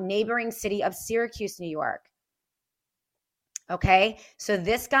from neighboring city of Syracuse, New York. Okay, so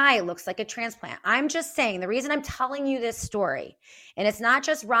this guy looks like a transplant. I'm just saying, the reason I'm telling you this story, and it's not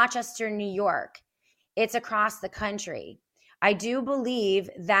just Rochester, New York, it's across the country. I do believe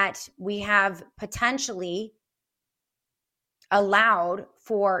that we have potentially allowed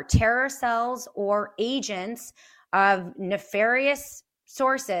for terror cells or agents of nefarious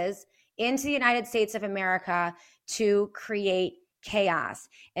sources into the United States of America to create chaos.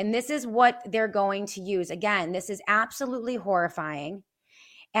 And this is what they're going to use. Again, this is absolutely horrifying.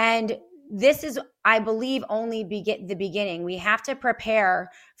 And this is, I believe, only the beginning. We have to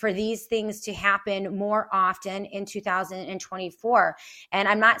prepare for these things to happen more often in 2024. And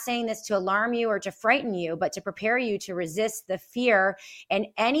I'm not saying this to alarm you or to frighten you, but to prepare you to resist the fear and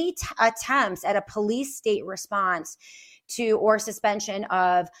any attempts at a police state response to or suspension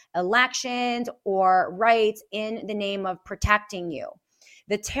of elections or rights in the name of protecting you.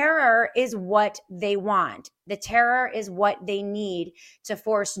 The terror is what they want. The terror is what they need to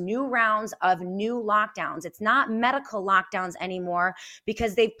force new rounds of new lockdowns. It's not medical lockdowns anymore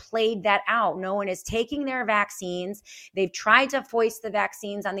because they've played that out. No one is taking their vaccines. They've tried to foist the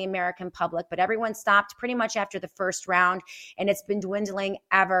vaccines on the American public, but everyone stopped pretty much after the first round, and it's been dwindling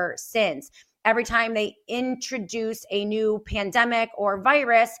ever since. every time they introduce a new pandemic or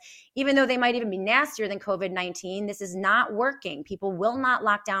virus, even though they might even be nastier than COVID-19, this is not working. People will not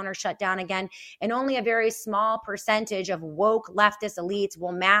lock down or shut down again, and only a very small percentage of woke leftist elites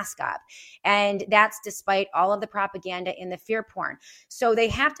will mask up. And that's despite all of the propaganda and the fear porn. So they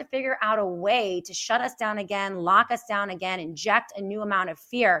have to figure out a way to shut us down again, lock us down again, inject a new amount of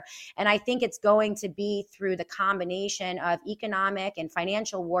fear. And I think it's going to be through the combination of economic and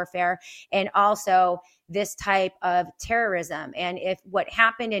financial warfare, and also this type of terrorism. And if what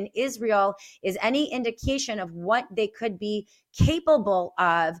happened in Israel is any indication of what they could be capable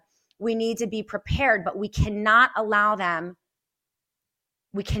of, we need to be prepared, but we cannot allow them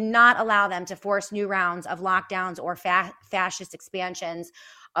to force new rounds of lockdowns or fascist expansions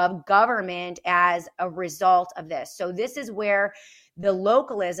of government as a result of this. So this is where the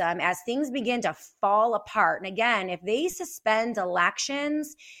localism, as things begin to fall apart, and again, if they suspend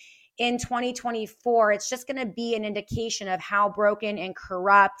elections in 2024, it's just going to be an indication of how broken and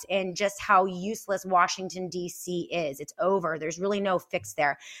corrupt and just how useless Washington, D.C. is. It's over. There's really no fix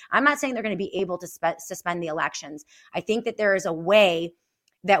there. I'm not saying they're going to be able to suspend the elections. I think that there is a way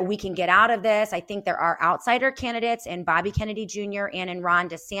that we can get out of this. I think there are outsider candidates in Bobby Kennedy Jr. and in Ron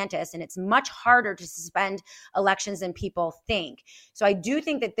DeSantis, and it's much harder to suspend elections than people think. So I do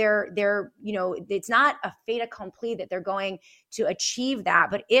think that they're it's not a fait accompli that they're going to achieve that.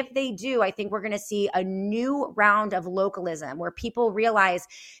 But if they do, I think we're going to see a new round of localism where people realize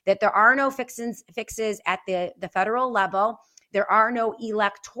that there are no fixes at the federal level. There are no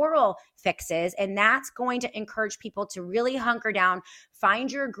electoral fixes, and that's going to encourage people to really hunker down,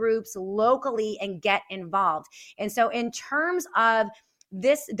 find your groups locally, and get involved. And so in terms of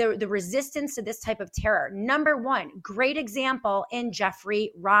this, the resistance to this type of terror, number one, great example in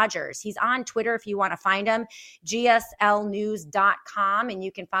Jeffrey Rogers. He's on Twitter if you want to find him, gslnews.com, and you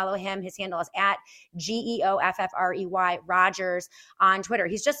can follow him. His handle is at GEOFFREY Rogers on Twitter.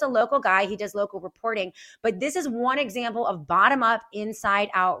 He's just a local guy. He does local reporting, but this is one example of bottom-up,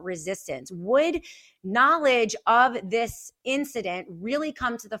 inside-out resistance. Would knowledge of this incident really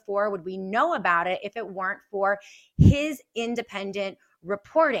come to the fore? Would we know about it if it weren't for his independent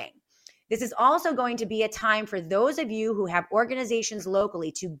reporting? This is also going to be a time for those of you who have organizations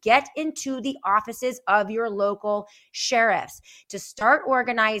locally to get into the offices of your local sheriffs, to start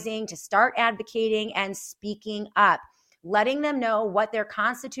organizing, to start advocating and speaking up, letting them know what their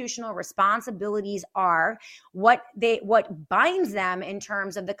constitutional responsibilities are, what binds them in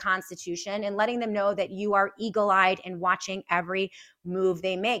terms of the Constitution, and letting them know that you are eagle-eyed and watching every move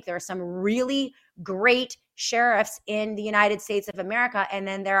they make. There are some really great sheriffs in the United States of America, and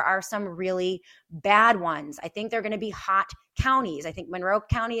then there are some really bad ones. I think they're going to be hot counties. I think Monroe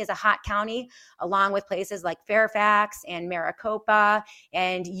County is a hot county, along with places like Fairfax and Maricopa,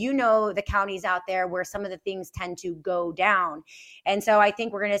 and the counties out there where some of the things tend to go down. And so I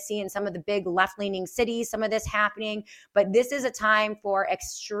think we're going to see in some of the big left-leaning cities some of this happening, but this is a time for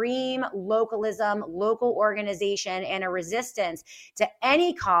extreme localism, local organization, and a resistance to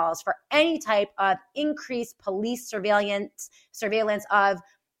any calls for any type of increased police surveillance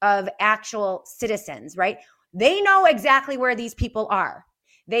of actual citizens, right? They know exactly where these people are.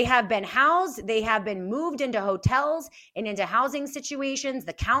 They have been housed. They have been moved into hotels and into housing situations.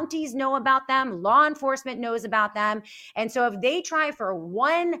 The counties know about them. Law enforcement knows about them. And so if they try for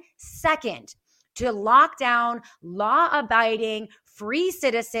 1 second to lock down law-abiding, free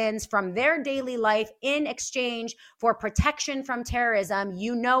citizens from their daily life in exchange for protection from terrorism,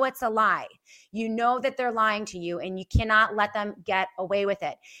 you know it's a lie. You know that they're lying to you, and you cannot let them get away with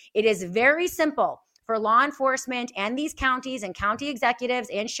it. It is very simple for law enforcement and these counties and county executives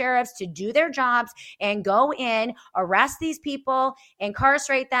and sheriffs to do their jobs and go in, arrest these people,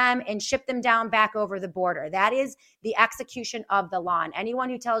 incarcerate them, and ship them down back over the border. That is the execution of the law. And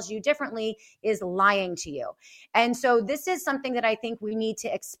anyone who tells you differently is lying to you. And so this is something that I think we need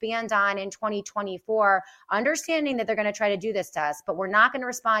to expand on in 2024, understanding that they're going to try to do this to us, but we're not going to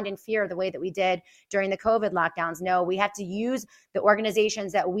respond in fear the way that we did during the COVID lockdowns. No, we have to use the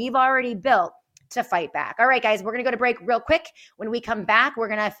organizations that we've already built to fight back. All right, guys, we're going to go to break real quick. When we come back, we're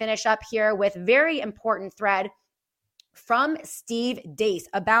going to finish up here with very important thread from Steve Deace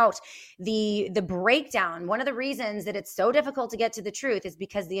about the breakdown. One of the reasons that it's so difficult to get to the truth is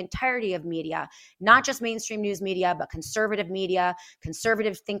because the entirety of media, not just mainstream news media, but conservative media,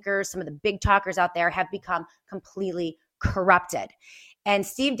 conservative thinkers, some of the big talkers out there have become completely corrupted. And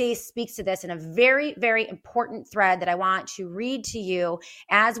Steve Deace speaks to this in a very, very important thread that I want to read to you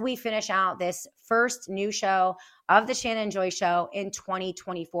as we finish out this first new show of the Shannon Joy Show in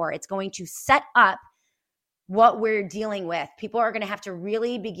 2024. It's going to set up what we're dealing with. People are going to have to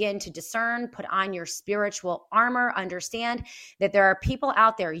really begin to discern, put on your spiritual armor, understand that there are people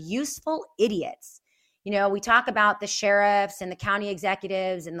out there, useful idiots. You know, we talk about the sheriffs and the county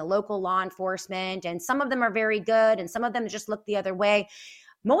executives and the local law enforcement, and some of them are very good and some of them just look the other way.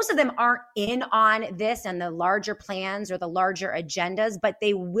 Most of them aren't in on this and the larger plans or the larger agendas, but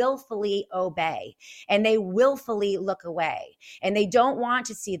they willfully obey and they willfully look away and they don't want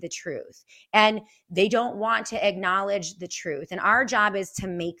to see the truth and they don't want to acknowledge the truth. And our job is to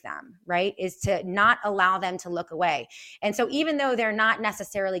make them, right? Is to not allow them to look away. And so even though they're not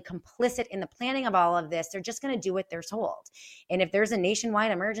necessarily complicit in the planning of all of this, they're just going to do what they're told. And if there's a nationwide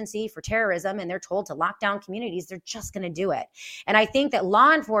emergency for terrorism and they're told to lock down communities, they're just going to do it. And I think that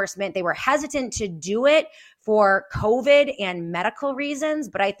law enforcement, they were hesitant to do it for COVID and medical reasons,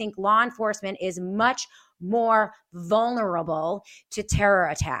 but I think law enforcement is much more vulnerable to terror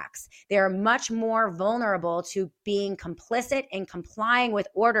attacks. They are much more vulnerable to being complicit and complying with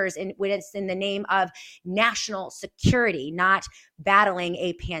orders when it's in the name of national security, not battling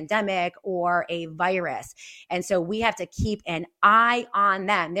a pandemic or a virus. And so we have to keep an eye on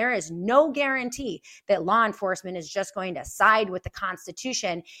them. There is no guarantee that law enforcement is just going to side with the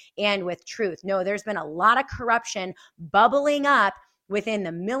Constitution and with truth. No, there's been a lot of corruption bubbling up within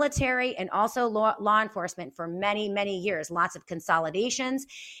the military and also law enforcement for many, many years. Lots of consolidations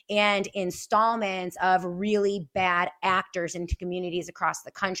and installments of really bad actors into communities across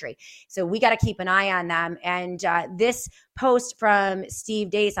the country. So we got to keep an eye on them. And this post from Steve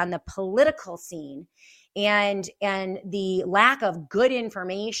Deace on the political scene and the lack of good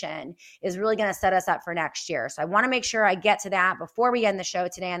information is really going to set us up for next year. So I want to make sure I get to that before we end the show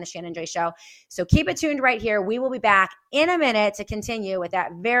today on the Shannon Joy Show. So keep it tuned right here. We will be back in a minute to continue with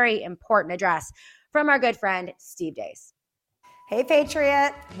that very important address from our good friend, Steve Deace. Hey,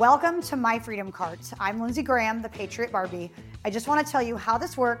 Patriot. Welcome to My Freedom Cart. I'm Lindsey Graham, the Patriot Barbie. I just want to tell you how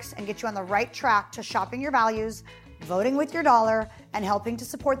this works and get you on the right track to shopping your values, voting with your dollar, and helping to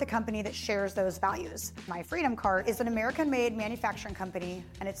support the company that shares those values. My Freedom Cart is an American-made manufacturing company,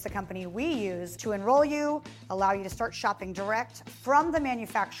 and it's the company we use to enroll you, allow you to start shopping direct from the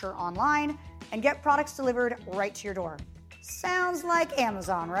manufacturer online, and get products delivered right to your door. Sounds like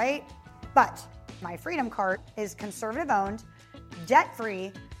Amazon, right? But My Freedom Cart is conservative-owned,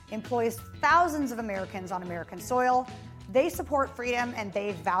 debt-free, employs thousands of Americans on American soil. They support freedom, and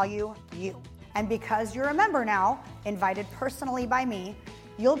they value you. And because you're a member now, invited personally by me,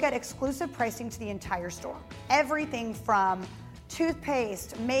 you'll get exclusive pricing to the entire store. Everything from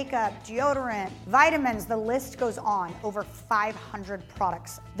toothpaste, makeup, deodorant, vitamins, the list goes on, over 500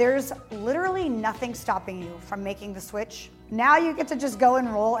 products. There's literally nothing stopping you from making the switch. Now you get to just go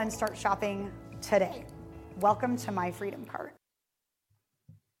enroll and start shopping today. Welcome to My Freedom Cart.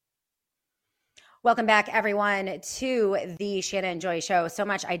 Welcome back, everyone, to the Shannon Joy Show. So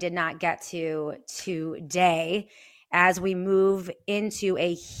much I did not get to today as we move into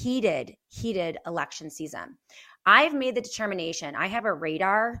a heated election season. I've made the determination. I have a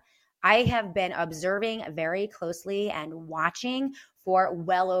radar. I have been observing very closely and watching for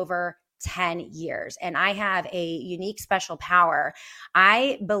well over 10 years. And I have a unique special power.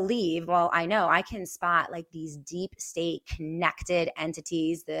 I believe, well, I know I can spot like these deep state connected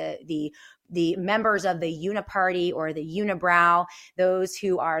entities, the members of the uniparty or the unibrow, those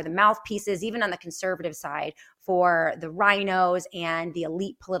who are the mouthpieces, even on the conservative side, for the rhinos and the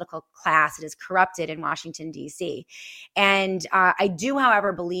elite political class that is corrupted in Washington, D.C. And I do,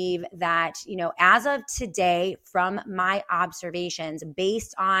 however, believe that, as of today, from my observations,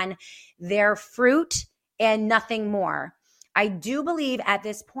 based on their fruit and nothing more, I do believe at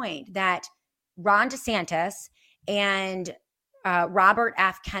this point that Ron DeSantis and Robert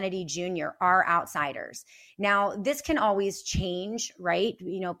F. Kennedy Jr. are outsiders. Now, this can always change, right?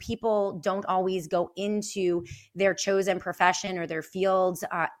 People don't always go into their chosen profession or their fields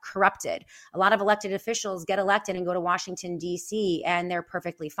corrupted. A lot of elected officials get elected and go to Washington, D.C., and they're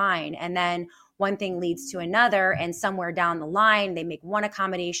perfectly fine. And then one thing leads to another, and somewhere down the line, they make one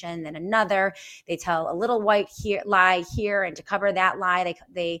accommodation, then another. They tell a little white lie here, and to cover that lie,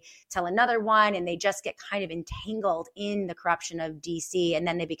 they tell another one, and they just get kind of entangled in the corruption of DC, and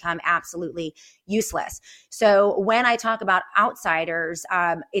then they become absolutely useless. So when I talk about outsiders,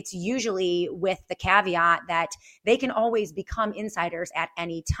 it's usually with the caveat that they can always become insiders at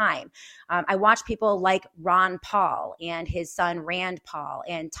any time. I watch people like Ron Paul and his son Rand Paul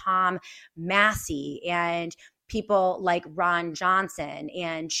and Tom Massey and people like Ron Johnson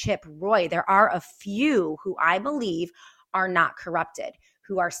and Chip Roy. There are a few who I believe are not corrupted,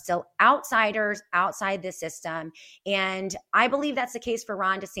 who are still outsiders outside the system. And I believe that's the case for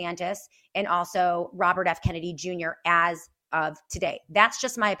Ron DeSantis and also Robert F. Kennedy Jr. as of today. That's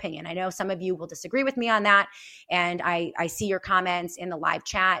just my opinion. I know some of you will disagree with me on that. And I see your comments in the live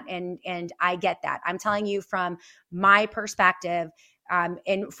chat, and I get that. I'm telling you from my perspective,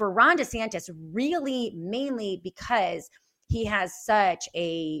 and for Ron DeSantis, really mainly because he has such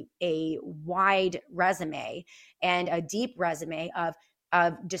a wide resume and a deep resume of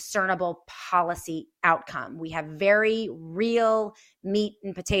discernible policy outcome. We have very real meat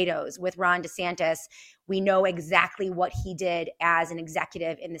and potatoes with Ron DeSantis. We know exactly what he did as an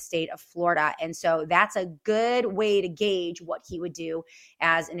executive in the state of Florida. And so that's a good way to gauge what he would do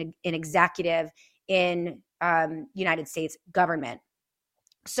as an executive in United States government.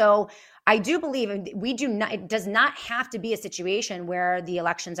 So I do believe it does not have to be a situation where the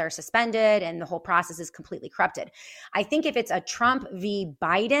elections are suspended and the whole process is completely corrupted. I think if it's a Trump v.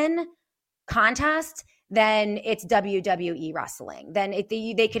 Biden contest, then it's WWE wrestling. Then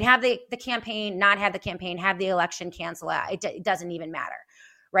they could have the campaign, not have the campaign, have the election, cancel it. It doesn't even matter,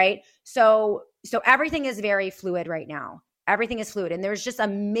 right? So everything is very fluid right now. Everything is fluid. And there's just a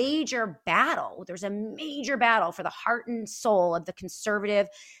major battle. There's a major battle for the heart and soul of the conservative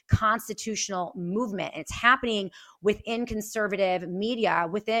constitutional movement. And it's happening within conservative media,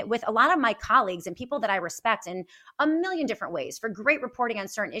 with a lot of my colleagues and people that I respect in a million different ways for great reporting on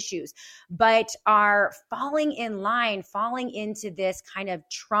certain issues, but are falling in line, falling into this kind of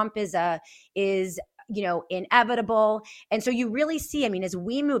Trump is inevitable. And so you really see, as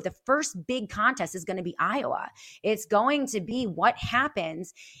we move, the first big contest is going to be Iowa. It's going to be what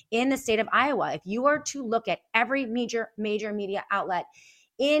happens in the state of Iowa. If you are to look at every major media outlet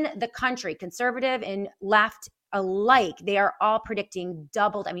in the country, conservative and left alike, they are all predicting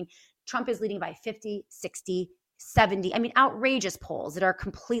doubled. Trump is leading by 50, 60, 70. Outrageous polls that are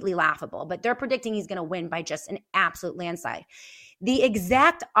completely laughable, but they're predicting he's going to win by just an absolute landslide. The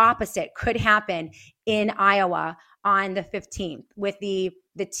exact opposite could happen in Iowa on the 15th with the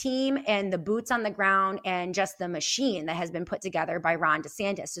team and the boots on the ground and just the machine that has been put together by Ron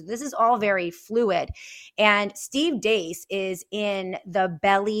DeSantis. So this is all very fluid. And Steve Deace is in the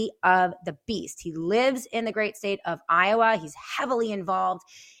belly of the beast. He lives in the great state of Iowa. He's heavily involved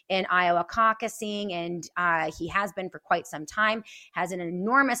in Iowa caucusing, and he has been for quite some time, has an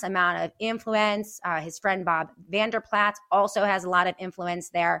enormous amount of influence. His friend Bob Vanderplaats also has a lot of influence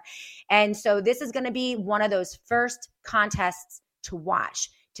there. And so this is going to be one of those first contests to watch,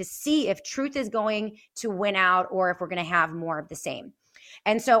 to see if truth is going to win out or if we're going to have more of the same.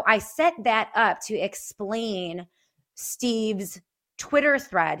 And so I set that up to explain Steve's Twitter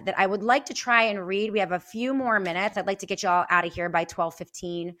thread that I would like to try and read. We have a few more minutes. I'd like to get you all out of here by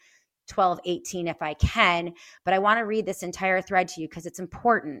 12:15, 12:18 if I can, but I want to read this entire thread to you because it's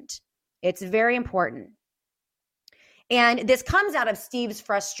important. It's very important. And this comes out of Steve's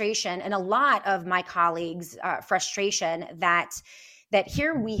frustration and a lot of my colleagues' frustration that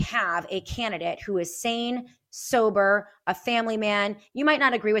here we have a candidate who is sane, sober, a family man. You might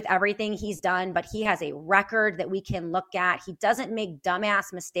not agree with everything he's done, but he has a record that we can look at. He doesn't make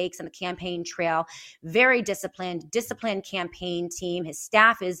dumbass mistakes on the campaign trail. Very disciplined campaign team. His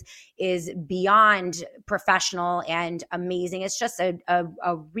staff is beyond professional and amazing. It's just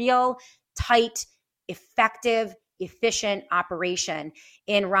a real tight, effective, efficient operation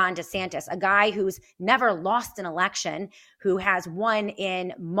in Ron DeSantis, a guy who's never lost an election, who has won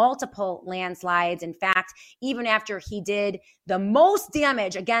in multiple landslides. In fact, even after he did the most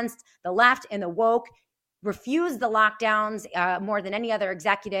damage against the left and the woke, refused the lockdowns more than any other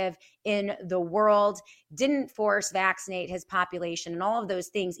executive in the world, didn't force vaccinate his population and all of those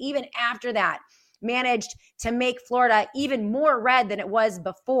things. Even after that, managed to make Florida even more red than it was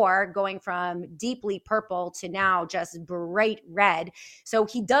before, going from deeply purple to now just bright red. So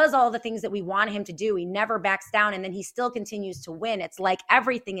he does all the things that we want him to do. He never backs down, and then he still continues to win. It's like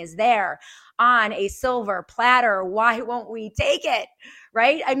everything is there on a silver platter. Why won't we take it?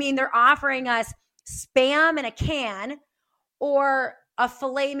 Right? They're offering us Spam in a can or a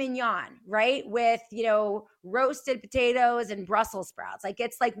filet mignon, right? With, roasted potatoes and Brussels sprouts.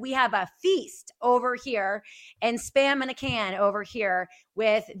 It's like we have a feast over here and Spam in a can over here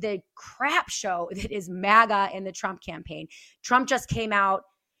with the crap show that is MAGA in the Trump campaign. Trump just came out.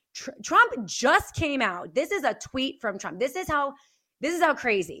 This is a tweet from Trump. This is how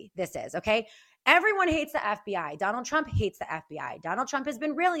crazy this is, okay? Everyone hates the FBI. Donald Trump hates the FBI. Donald Trump has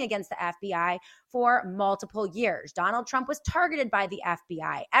been railing against the FBI for multiple years. Donald Trump was targeted by the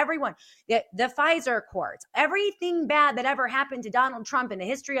FBI. Everyone, the Pfizer courts, everything bad that ever happened to Donald Trump in the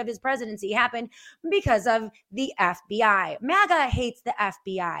history of his presidency happened because of the FBI. MAGA hates the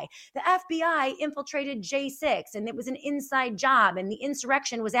FBI. The FBI infiltrated J6, and it was an inside job, and the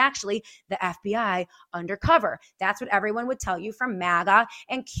insurrection was actually the FBI undercover. That's what everyone would tell you from MAGA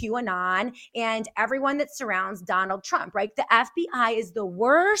and QAnon and everyone that surrounds Donald Trump, right? The FBI is the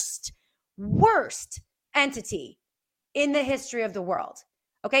worst entity in the history of the world.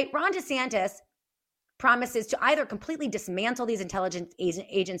 Okay, Ron DeSantis promises to either completely dismantle these intelligence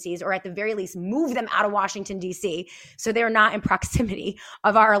agencies or at the very least move them out of Washington, D.C. so they're not in proximity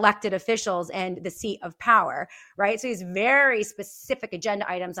of our elected officials and the seat of power, right? So he's very specific agenda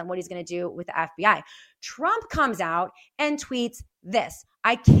items on what he's going to do with the FBI. Trump comes out and tweets this.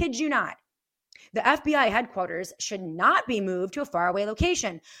 I kid you not. The FBI headquarters should not be moved to a faraway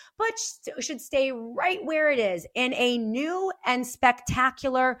location, but should stay right where it is in a new and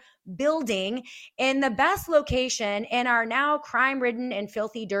spectacular building in the best location in our now crime-ridden and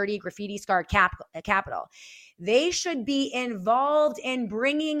filthy, dirty, graffiti-scarred capital. They should be involved in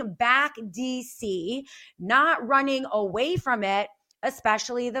bringing back DC, not running away from it,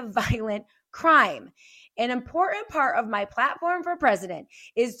 especially the violent crime. An important part of my platform for president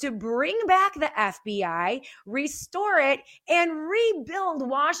is to bring back the FBI, restore it, and rebuild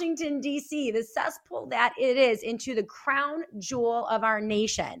Washington, D.C., the cesspool that it is, into the crown jewel of our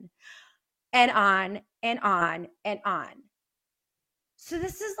nation. And on and on and on. So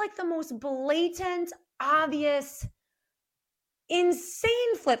this is like the most blatant, obvious,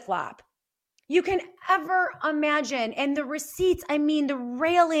 insane flip-flop you can ever imagine. And the receipts, I mean, the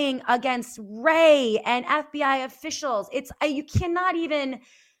railing against Ray and FBI officials, you cannot even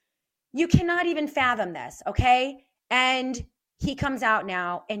fathom this, okay? And he comes out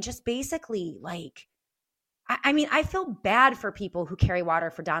now and just basically like, I mean, I feel bad for people who carry water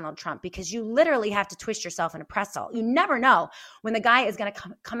for Donald Trump because you literally have to twist yourself in a pretzel. You never know when the guy is going to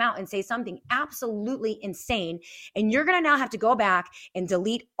come out and say something absolutely insane. And you're going to now have to go back and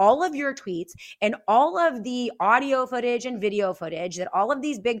delete all of your tweets and all of the audio footage and video footage that all of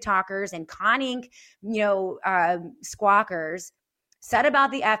these big talkers and conning, squawkers said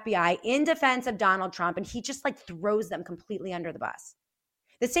about the FBI in defense of Donald Trump. And he just like throws them completely under the bus.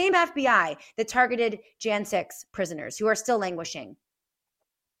 The same FBI that targeted Jan 6 prisoners who are still languishing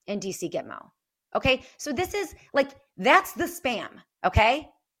in DC Gitmo. Okay, so this is like, that's the spam, okay?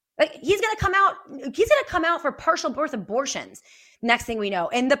 Like he's gonna come out for partial birth abortions, next thing we know.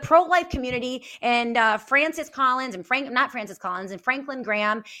 And the pro-life community and Francis Collins and Franklin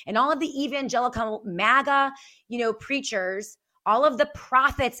Graham and all of the evangelical MAGA, preachers, all of the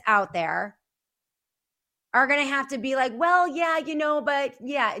prophets out there are going to have to be like, well, yeah,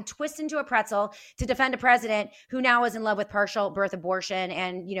 twist into a pretzel to defend a president who now is in love with partial birth abortion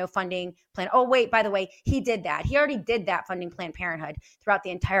and, funding Planned. Oh, wait, by the way, he did that. He already did that, funding Planned Parenthood throughout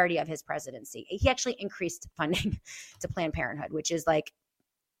the entirety of his presidency. He actually increased funding to Planned Parenthood, which is like,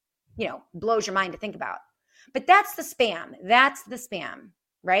 blows your mind to think about. But that's the spam. That's the spam,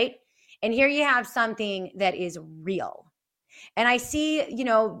 right? And here you have something that is real. And I see,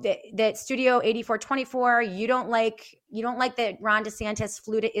 that Studio 8424, you don't like that Ron DeSantis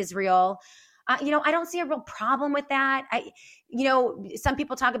flew to Israel. I don't see a real problem with that. Some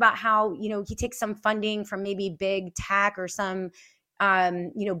people talk about how, he takes some funding from maybe big tech or some,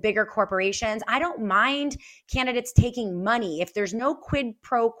 bigger corporations. I don't mind candidates taking money if there's no quid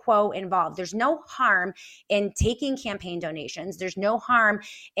pro quo involved. There's no harm in taking campaign donations. There's no harm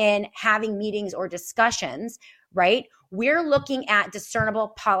in having meetings or discussions, right? We're looking at discernible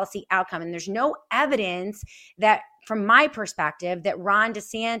policy outcome. And there's no evidence that, from my perspective, that Ron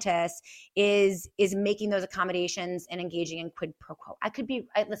DeSantis is making those accommodations and engaging in quid pro quo. I could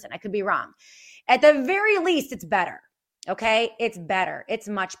be wrong. At the very least, it's better. Okay? It's better. It's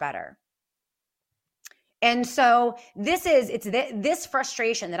much better. And so this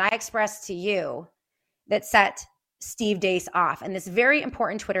frustration that I expressed to you that set Steve Deace off, and this very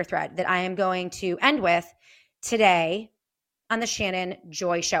important Twitter thread that I am going to end with today on the Shannon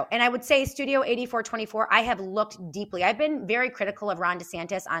Joy Show. And I would say Studio 8424, I have looked deeply. I've been very critical of Ron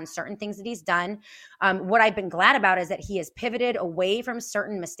DeSantis on certain things that he's done. What I've been glad about is that he has pivoted away from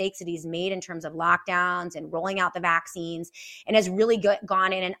certain mistakes that he's made in terms of lockdowns and rolling out the vaccines and has really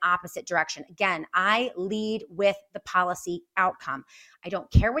gone in an opposite direction. Again, I lead with the policy outcome. I don't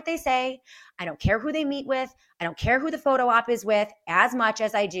care what they say. I don't care who they meet with. I don't care who the photo op is with as much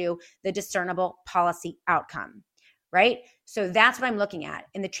as I do the discernible policy outcome. right? So that's what I'm looking at.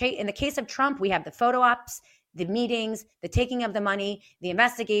 In the case of Trump, we have the photo ops, the meetings, the taking of the money, the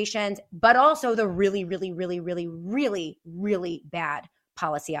investigations, but also the really, really, really, really, really, really bad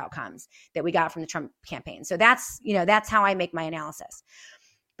policy outcomes that we got from the Trump campaign. So that's how I make my analysis.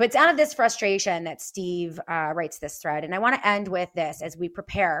 But it's out of this frustration that Steve writes this thread. And I want to end with this as we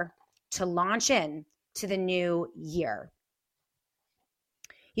prepare to launch in to the new year.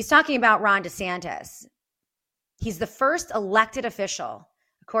 He's talking about Ron DeSantis. He's the first elected official,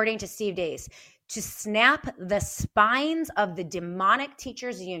 according to Steve Deace, to snap the spines of the demonic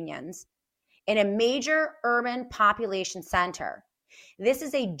teachers' unions in a major urban population center. This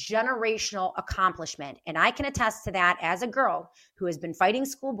is a generational accomplishment, and I can attest to that as a girl who has been fighting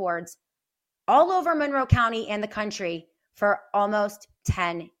school boards all over Monroe County and the country for almost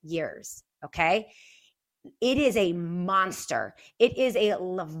 10 years, okay? It is a monster. It is a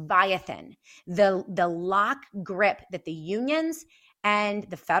leviathan. The lock grip that the unions and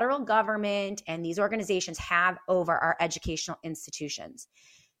the federal government and these organizations have over our educational institutions.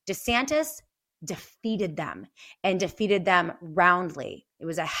 DeSantis defeated them and defeated them roundly. It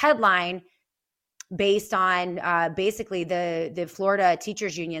was a headline based on basically the Florida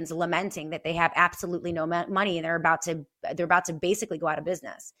teachers unions lamenting that they have absolutely no money and they're about to basically go out of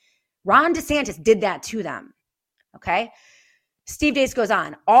business. Ron DeSantis did that to them. Okay. Steve Deace goes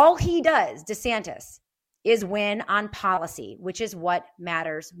on. All he does, DeSantis, is win on policy, which is what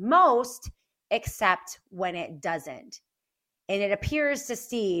matters most, except when it doesn't. And it appears to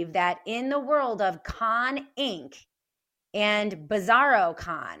Steve that in the world of Con Inc. and Bizarro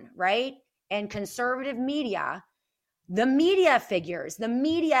Con, right, and conservative media, the media figures, the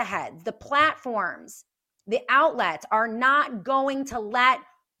media heads, the platforms, the outlets are not going to let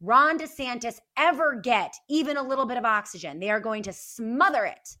Ron DeSantis ever get even a little bit of oxygen. They are going to smother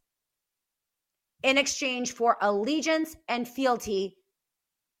it in exchange for allegiance and fealty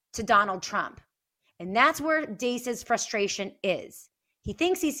to Donald Trump. And that's where Deace's frustration is. He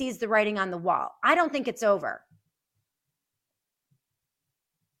thinks he sees the writing on the wall. I don't think it's over.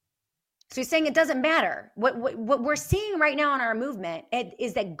 So he's saying it doesn't matter. What we're seeing right now in our movement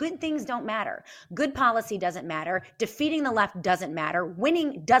is that good things don't matter. Good policy doesn't matter. Defeating the left doesn't matter.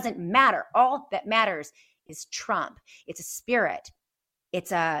 Winning doesn't matter. All that matters is Trump. It's a spirit.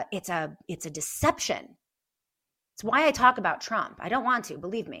 It's a deception. It's why I talk about Trump. I don't want to,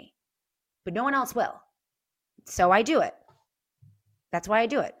 believe me, but no one else will. So I do it. That's why I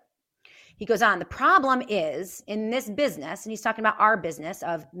do it. He goes on, the problem is in this business, and he's talking about our business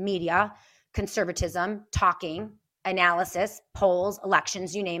of media, conservatism, talking, analysis, polls,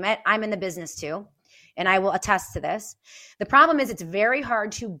 elections, you name it. I'm in the business too, and I will attest to this. The problem is it's very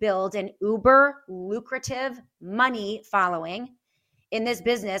hard to build an uber lucrative money following in this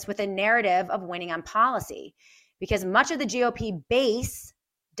business with a narrative of winning on policy, because much of the GOP base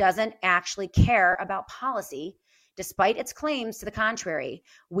doesn't actually care about policy, despite its claims to the contrary.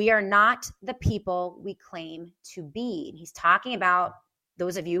 We are not the people we claim to be. He's talking about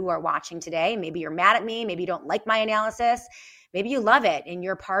those of you who are watching today. Maybe you're mad at me. Maybe you don't like my analysis. Maybe you love it and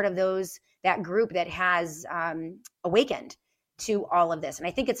you're part of that group that has awakened to all of this. And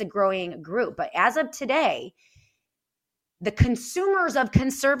I think it's a growing group. But as of today, the consumers of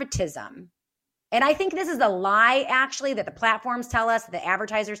conservatism, and I think this is a lie, actually, that the platforms tell us, the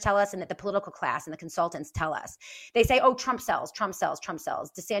advertisers tell us, and that the political class and the consultants tell us. They say, oh, Trump sells, Trump sells, Trump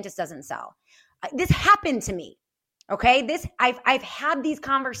sells. DeSantis doesn't sell. This happened to me, okay? I've had these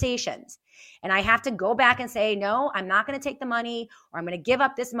conversations, and I have to go back and say, no, I'm not going to take the money, or I'm going to give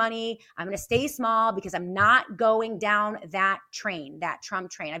up this money. I'm going to stay small because I'm not going down that train, that Trump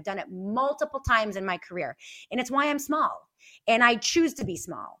train. I've done it multiple times in my career, and it's why I'm small, and I choose to be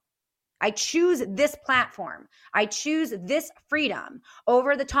small. I choose this platform. I choose this freedom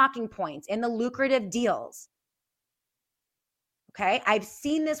over the talking points and the lucrative deals. Okay? I've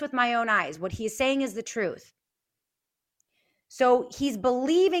seen this with my own eyes. What he is saying is the truth. So he's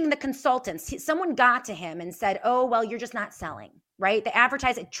believing the consultants. Someone got to him and said, oh, well, you're just not selling, right? The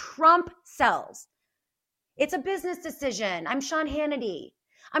advertising, Trump sells. It's a business decision. I'm Sean Hannity.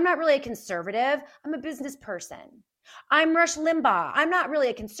 I'm not really a conservative. I'm a business person. I'm Rush Limbaugh. I'm not really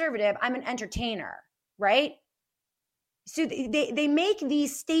a conservative. I'm an entertainer, right? So they make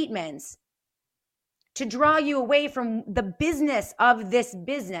these statements to draw you away from the business of this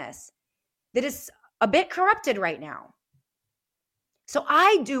business that is a bit corrupted right now. So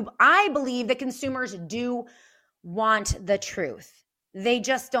I believe that consumers do want the truth. They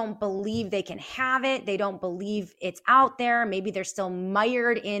just don't believe they can have it. They don't believe it's out there. Maybe they're still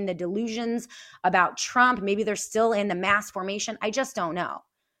mired in the delusions about Trump. Maybe they're still in the mass formation. I just don't know,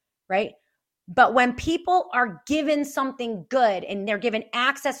 right? But when people are given something good and they're given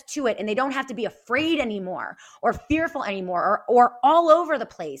access to it and they don't have to be afraid anymore or fearful anymore or all over the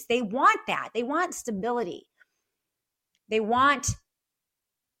place, they want that. They want stability. They want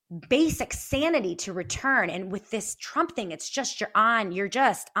basic sanity to return. And with this Trump thing, it's just you're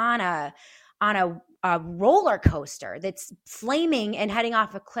just on a roller coaster that's flaming and heading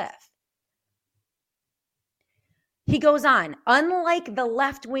off a cliff. He goes on, unlike the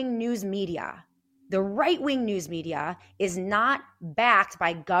left-wing news media, the right-wing news media is not backed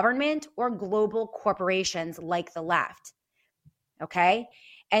by government or global corporations like the left. Okay?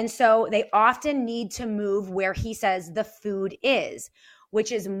 And so they often need to move where he says the food is,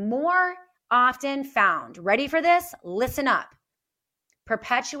 which is more often found. Ready for this? Listen up.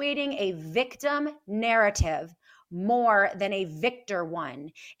 Perpetuating a victim narrative more than a victor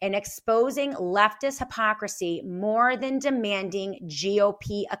one, and exposing leftist hypocrisy more than demanding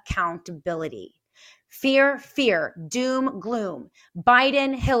GOP accountability. Fear, fear, doom, gloom.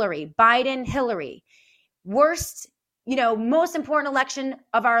 Biden, Hillary. Worst, most important election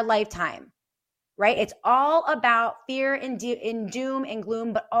of our lifetime, right? It's all about fear and doom and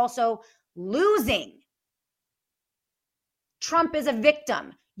gloom, but also losing. Trump is a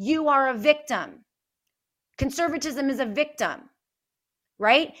victim. You are a victim. Conservatism is a victim,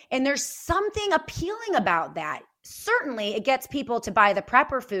 right? And there's something appealing about that. Certainly, it gets people to buy the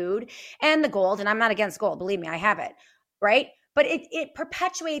prepper food and the gold, and I'm not against gold, believe me, I have it, right? But it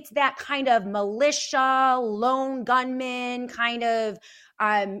perpetuates that kind of militia, lone gunman, kind of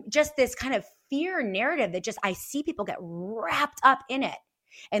just this kind of fear narrative that just I see people get wrapped up in it.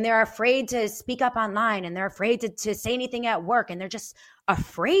 And they're afraid to speak up online, and they're afraid to say anything at work, and they're just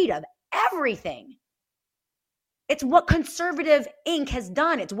afraid of everything. It's what Conservative Inc. has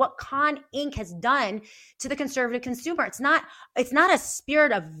done. It's what Con Inc. has done to the conservative consumer. It's not a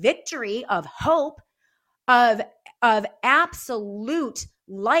spirit of victory, of hope, of absolute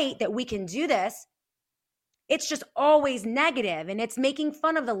light that we can do this. It's just always negative, and it's making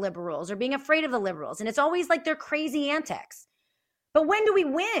fun of the liberals or being afraid of the liberals. And it's always like their crazy antics. But when do we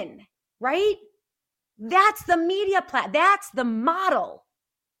win, right? That's the media that's the model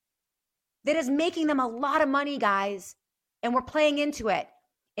that is making them a lot of money, guys. And we're playing into it.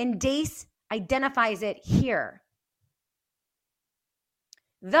 And Dace identifies it here.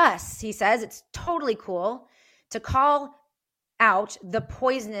 Thus, he says, it's totally cool to call out the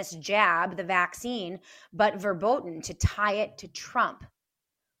poisonous jab, the vaccine, but verboten to tie it to Trump,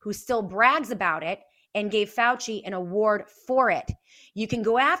 who still brags about it and gave Fauci an award for it. You can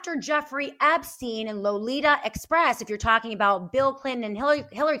go after Jeffrey Epstein and Lolita Express if you're talking about Bill Clinton and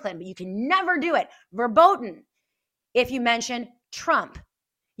Hillary Clinton, but you can never do it verboten if you mention Trump.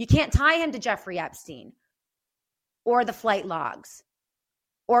 You can't tie him to Jeffrey Epstein or the flight logs,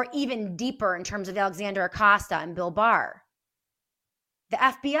 or even deeper in terms of Alexander Acosta and Bill Barr. The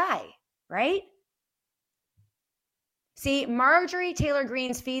FBI, right? See, Marjorie Taylor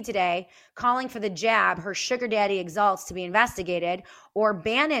Greene's feed today calling for the jab her sugar daddy exalts to be investigated, or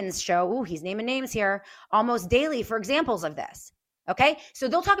Bannon's show, he's naming names here, almost daily for examples of this. Okay? So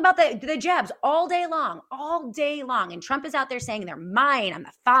they'll talk about the jabs all day long. And Trump is out there saying they're mine. I'm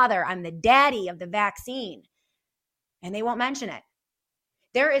the father. I'm the daddy of the vaccine. And they won't mention it.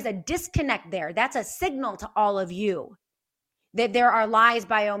 There is a disconnect there. That's a signal to all of you that there are lies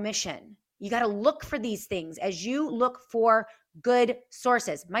by omission. You got to look for these things as you look for good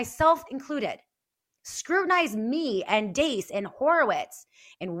sources, myself included. Scrutinize me and Dace and Horowitz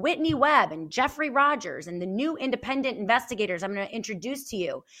and Whitney Webb and Jeffrey Rogers and the new independent investigators I'm going to introduce to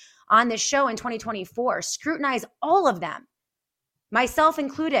you on this show in 2024. Scrutinize all of them, myself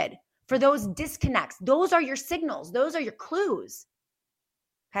included, for those disconnects. Those are your signals. Those are your clues,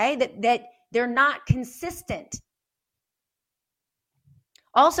 okay, that they're not consistent.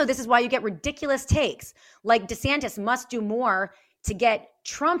 Also, this is why you get ridiculous takes like DeSantis must do more to get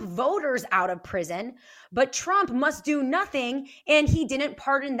Trump voters out of prison, but Trump must do nothing, and he didn't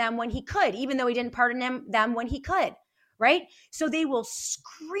pardon them when he could, even though he didn't pardon them when he could, right? So they will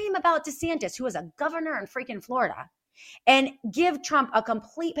scream about DeSantis, who is a governor in freaking Florida, and give Trump a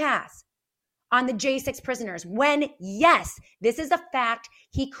complete pass on the J6 prisoners when, yes, this is a fact,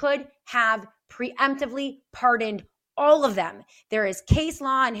 he could have preemptively pardoned all of them. There is case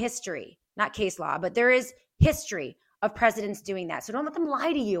law and history, not case law, but there is history of presidents doing that. So don't let them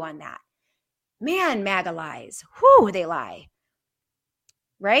lie to you on that. Man, MAGA lies. Whew, they lie.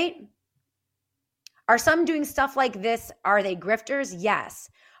 Right? Are some doing stuff like this? Are they grifters? Yes.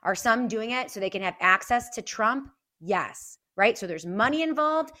 Are some doing it so they can have access to Trump? Yes. right? So there's money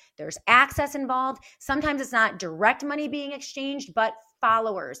involved, there's access involved. Sometimes it's not direct money being exchanged, but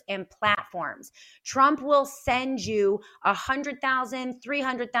followers and platforms. Trump will send you 100,000,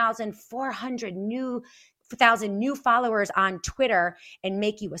 300,000, 400,000 new followers on Twitter and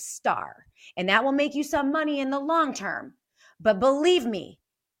make you a star. And that will make you some money in the long term. But believe me,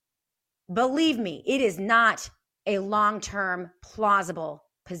 it is not a long-term plausible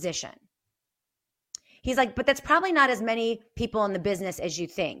position. He's like, but that's probably not as many people in the business as you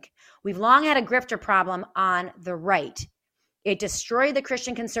think. We've long had a grifter problem on the right. It destroyed the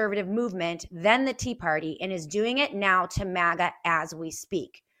Christian conservative movement, then the Tea Party, and is doing it now to MAGA as we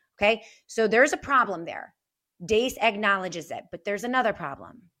speak. Okay, so there's a problem there. Deace acknowledges it, but there's another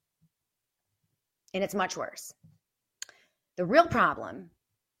problem. And it's much worse. The real problem,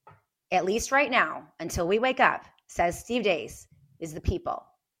 at least right now, until we wake up, says Steve Deace, is the people.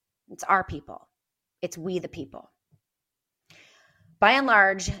 It's our people. It's we the people. By and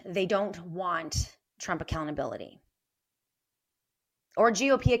large, they don't want Trump accountability or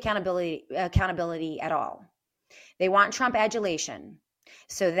GOP accountability at all. They want Trump adulation.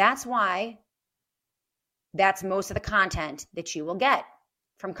 So that's why that's most of the content that you will get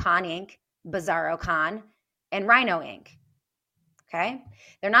from Con Inc., Bizarro Con, and Rhino Inc. Okay?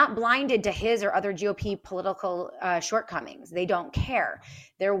 They're not blinded to his or other GOP political shortcomings. They don't care.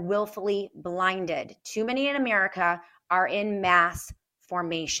 They're willfully blinded. Too many in America are in mass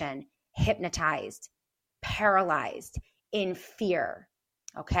formation, hypnotized, paralyzed, in fear.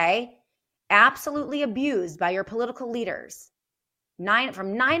 Okay? Absolutely abused by your political leaders.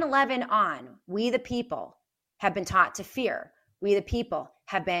 From 9/11 on, we the people have been taught to fear. We the people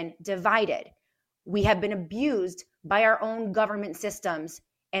have been divided. We have been abused by our own government systems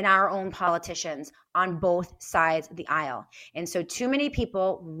and our own politicians on both sides of the aisle. And so too many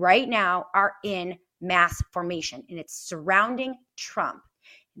people right now are in mass formation, and it's surrounding Trump.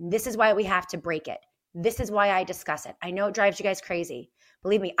 This is why we have to break it. This is why I discuss it. I know it drives you guys crazy.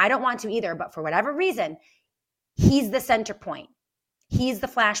 Believe me, I don't want to either, but for whatever reason, he's the center point. He's the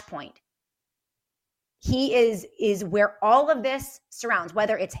flashpoint. He is where all of this surrounds,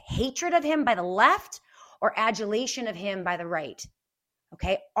 whether it's hatred of him by the left or adulation of him by the right.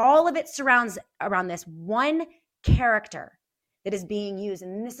 Okay, all of it surrounds around this one character that is being used.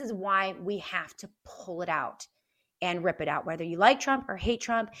 And this is why we have to pull it out and rip it out, whether you like Trump or hate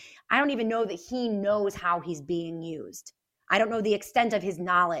Trump. I don't even know that he knows how he's being used. I don't know the extent of his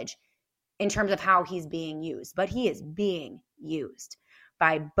knowledge in terms of how he's being used, but he is being used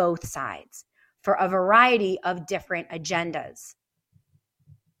by both sides for a variety of different agendas.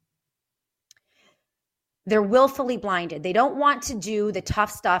 They're willfully blinded. They don't want to do the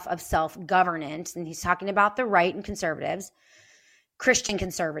tough stuff of self-governance. And he's talking about the right and conservatives, Christian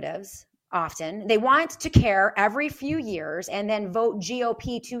conservatives often. They want to care every few years and then vote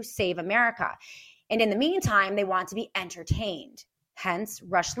GOP to save America. And in the meantime, they want to be entertained. Hence,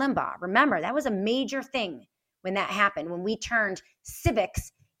 Rush Limbaugh. Remember, that was a major thing when that happened, when we turned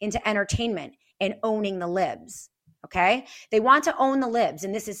civics into entertainment and owning the libs. Okay? They want to own the libs,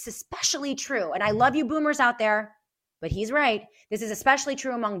 and this is especially true. And I love you boomers out there, but he's right. This is especially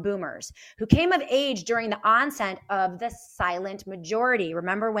true among boomers who came of age during the onset of the silent majority.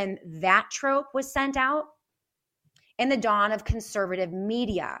 Remember when that trope was sent out? And the dawn of conservative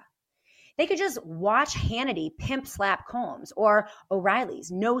media. They could just watch Hannity pimp slap Combs or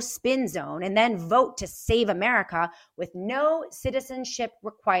O'Reilly's No Spin Zone and then vote to save America with no citizenship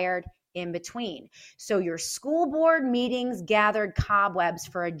required in between. So your school board meetings gathered cobwebs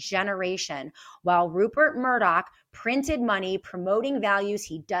for a generation while Rupert Murdoch printed money promoting values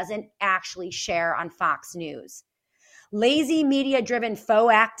he doesn't actually share on Fox News. Lazy media-driven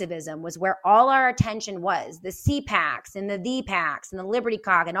faux activism was where all our attention was. The CPACs and the VPACs and the Liberty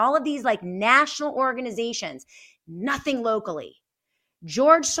Cog and all of these like national organizations, nothing locally.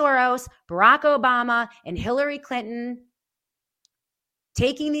 George Soros, Barack Obama, and Hillary Clinton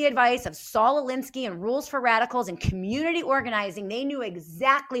taking the advice of Saul Alinsky and Rules for Radicals and community organizing, they knew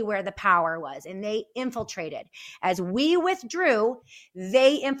exactly where the power was, and they infiltrated. As we withdrew,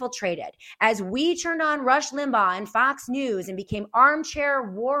 they infiltrated. As we turned on Rush Limbaugh and Fox News and became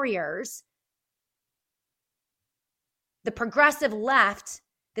armchair warriors, the progressive left,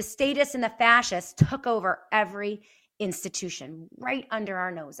 the statists and the fascists took over every institution right under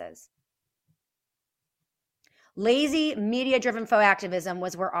our noses. Lazy, media-driven faux activism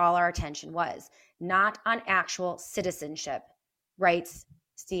was where all our attention was, not on actual citizenship, writes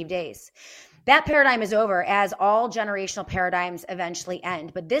Steve Deace. That paradigm is over, as all generational paradigms eventually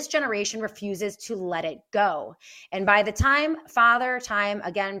end, but this generation refuses to let it go. And by the time Father Time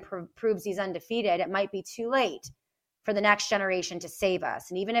again proves he's undefeated, it might be too late. for the next generation to save us.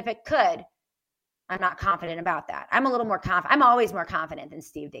 And even if it could, I'm not confident about that. I'm a little more confident. I'm always more confident than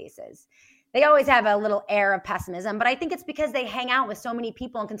Steve Deace is. They always have a little air of pessimism, but I think it's because they hang out with so many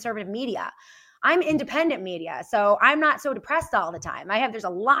people in conservative media. I'm independent media, so I'm not so depressed all the time. There's a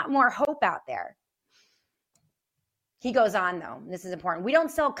lot more hope out there. He goes on, though. This is important. We don't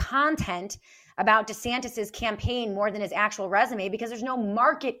sell content about DeSantis's campaign more than his actual resume because there's no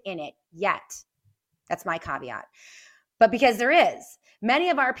market in it yet. That's my caveat. But because there is, many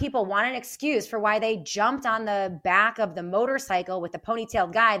of our people want an excuse for why they jumped on the back of the motorcycle with the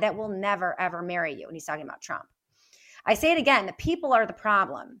ponytailed guy that will never, ever marry you. And he's talking about Trump. I say it again, the people are the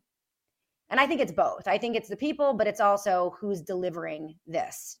problem. And I think it's both. I think it's the people, but it's also who's delivering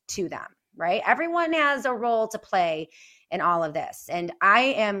this to them, right? Everyone has a role to play in all of this. And I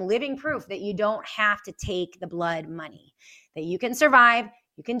am living proof that you don't have to take the blood money, that you can survive.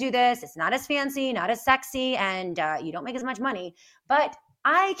 You can do this. It's not as fancy, not as sexy, and you don't make as much money. But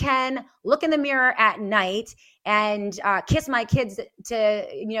I can look in the mirror at night and kiss my kids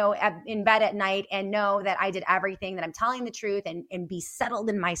in bed at night and know that I did everything, that I'm telling the truth and be settled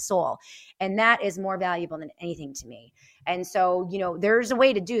in my soul. And that is more valuable than anything to me. And so, there's a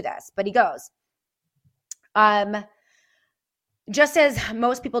way to do this. But he goes, just as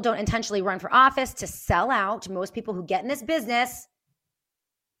most people don't intentionally run for office to sell out, most people who get in this business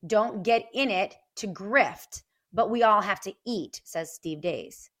don't get in it to grift, but we all have to eat, says Steve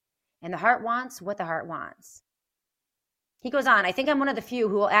Deace. And the heart wants what the heart wants. He goes on, I think I'm one of the few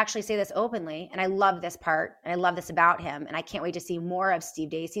who will actually say this openly, and I love this part, and I love this about him, and I can't wait to see more of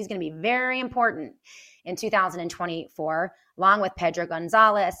Steve Deace. He's going to be very important in 2024, along with Pedro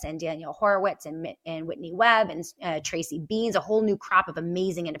Gonzalez and Danielle Horowitz and Whitney Webb and Tracy Beans, a whole new crop of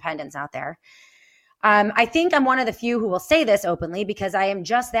amazing independents out there. I think I'm one of the few who will say this openly because I am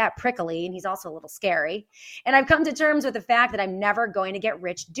just that prickly, and he's also a little scary. And I've come to terms with the fact that I'm never going to get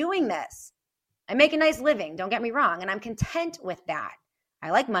rich doing this. I make a nice living, don't get me wrong, and I'm content with that.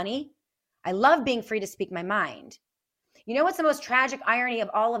 I like money. I love being free to speak my mind. You know what's the most tragic irony of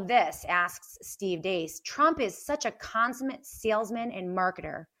all of this, asks Steve Deace. Trump is such a consummate salesman and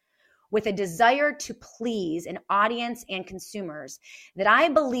marketer with a desire to please an audience and consumers that I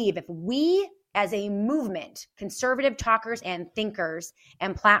believe if we as a movement, conservative talkers and thinkers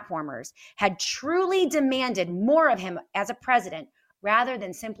and platformers had truly demanded more of him as a president rather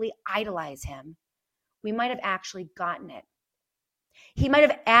than simply idolize him, we might have actually gotten it. He might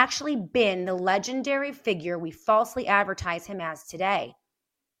have actually been the legendary figure we falsely advertise him as today.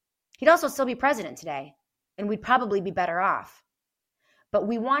 He'd also still be president today, and we'd probably be better off. But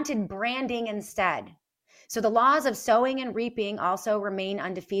we wanted branding instead. So the laws of sowing and reaping also remain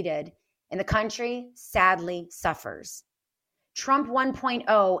undefeated, and the country sadly suffers. Trump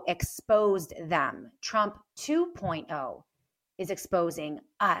 1.0 exposed them. Trump 2.0 is exposing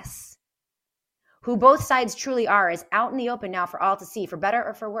us. Who both sides truly are is out in the open now for all to see, for better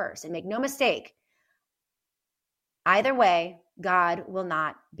or for worse. And make no mistake, either way, God will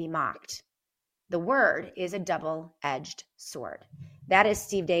not be mocked. The word is a double-edged sword. That is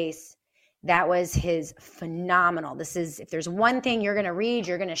Steve Deace. That was his phenomenal. This is, if there's one thing you're going to read,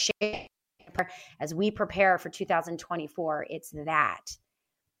 you're going to share as we prepare for 2024, it's that.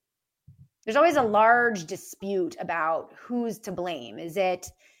 There's always a large dispute about who's to blame. Is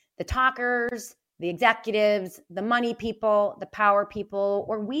it the talkers, the executives, the money people, the power people,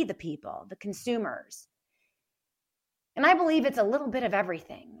 or we the people, the consumers? And I believe it's a little bit of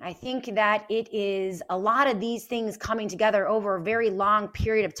everything. I think that it is a lot of these things coming together over a very long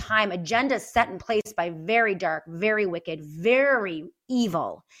period of time, agendas set in place by very dark, very wicked, very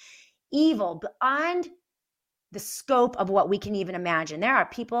evil beyond the scope of what we can even imagine. There are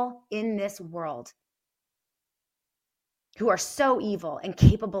people in this world who are so evil and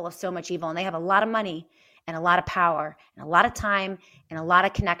capable of so much evil, and they have a lot of money and a lot of power and a lot of time and a lot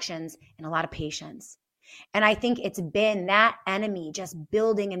of connections and a lot of patience. And I think it's been that enemy just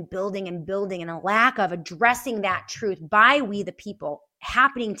building and building and building, and a lack of addressing that truth by we the people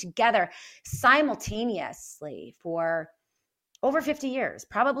happening together simultaneously for over 50 years.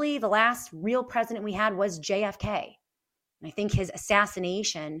 Probably the last real president we had was JFK. And I think his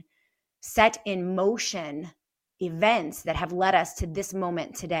assassination set in motion events that have led us to this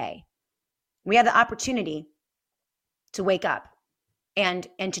moment today. We have the opportunity to wake up and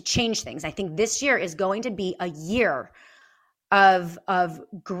to change things. I think this year is going to be a year of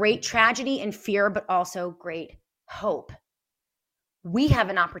great tragedy and fear, but also great hope. We have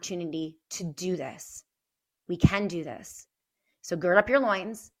an opportunity to do this. We can do this. So gird up your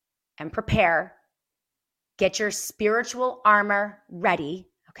loins and prepare. Get your spiritual armor ready,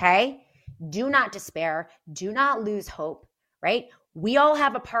 okay? Do not despair. Do not lose hope, right? We all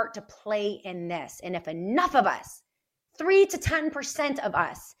have a part to play in this. And if enough of us, 3 to 10% of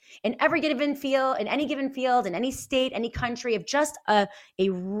us in every given field, in any given field, in any state, any country, if just a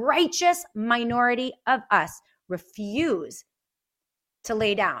righteous minority of us refuse to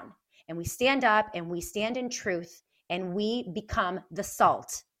lay down and we stand up and we stand in truth and we become the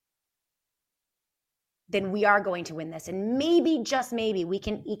salt, then we are going to win this. And maybe, just maybe, we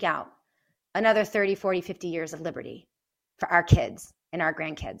can eke out another 30, 40, 50 years of liberty for our kids and our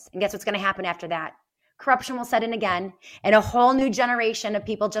grandkids. And guess what's going to happen after that? Corruption will set in again, and a whole new generation of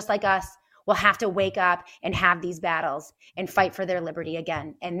people just like us will have to wake up and have these battles and fight for their liberty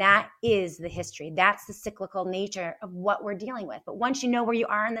again. And that is the history. That's the cyclical nature of what we're dealing with. But once you know where you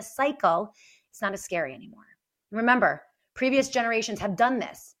are in the cycle, it's not as scary anymore. Remember, previous generations have done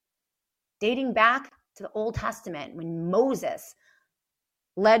this, dating back to the Old Testament when Moses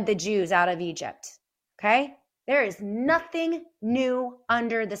led the Jews out of Egypt, okay? There is nothing new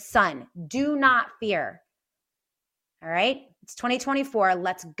under the sun. Do not fear. All right? It's 2024.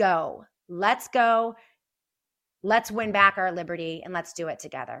 Let's go. Let's go. Let's win back our liberty and let's do it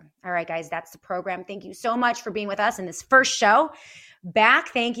together. All right, guys, that's the program. Thank you so much for being with us in this first show back.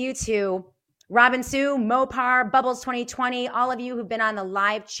 Thank you to Robin Sue, Mopar, Bubbles 2020, all of you who've been on the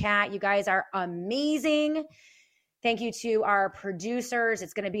live chat. You guys are amazing. Thank you to our producers.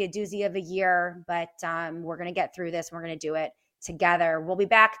 It's going to be a doozy of a year, but we're going to get through this. We're going to do it together. We'll be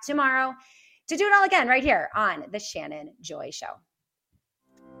back tomorrow to do it all again right here on The Shannon Joy Show.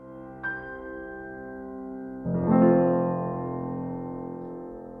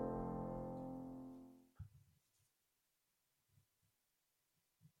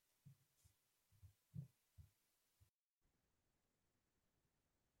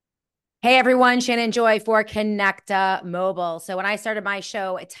 Hey everyone, Shannon Joy for Connecta Mobile. So when I started my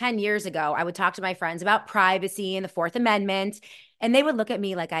show 10 years ago, I would talk to my friends about privacy and the Fourth Amendment, and they would look at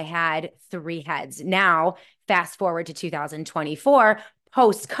me like I had three heads. Now, fast forward to 2024,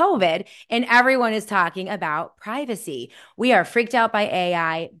 post-COVID, and everyone is talking about privacy. We are freaked out by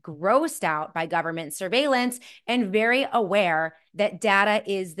AI, grossed out by government surveillance, and very aware that data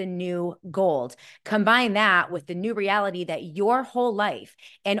is the new gold. Combine that with the new reality that your whole life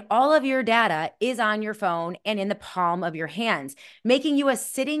and all of your data is on your phone and in the palm of your hands, making you a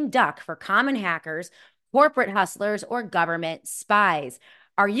sitting duck for common hackers, corporate hustlers, or government spies.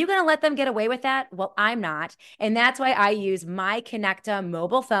 Are you going to let them get away with that? Well, I'm not. And that's why I use my Connecta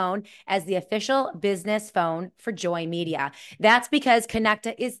mobile phone as the official business phone for Joy Media. That's because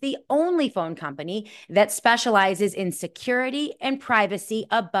Connecta is the only phone company that specializes in security and privacy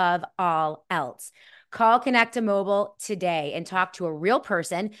above all else. Call Connecta Mobile today and talk to a real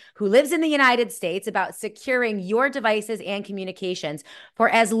person who lives in the United States about securing your devices and communications for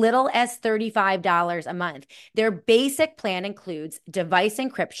as little as $35 a month. Their basic plan includes device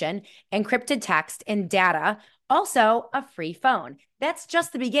encryption, encrypted text and data, also a free phone. That's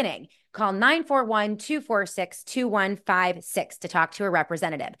just the beginning. Call 941-246-2156 to talk to a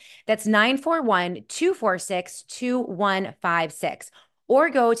representative. That's 941-246-2156. Or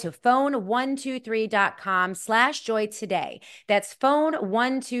go to phone123.com/joy today. That's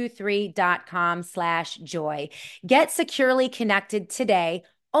phone123.com/joy. Get securely connected today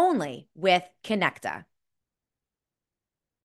only with Connecta.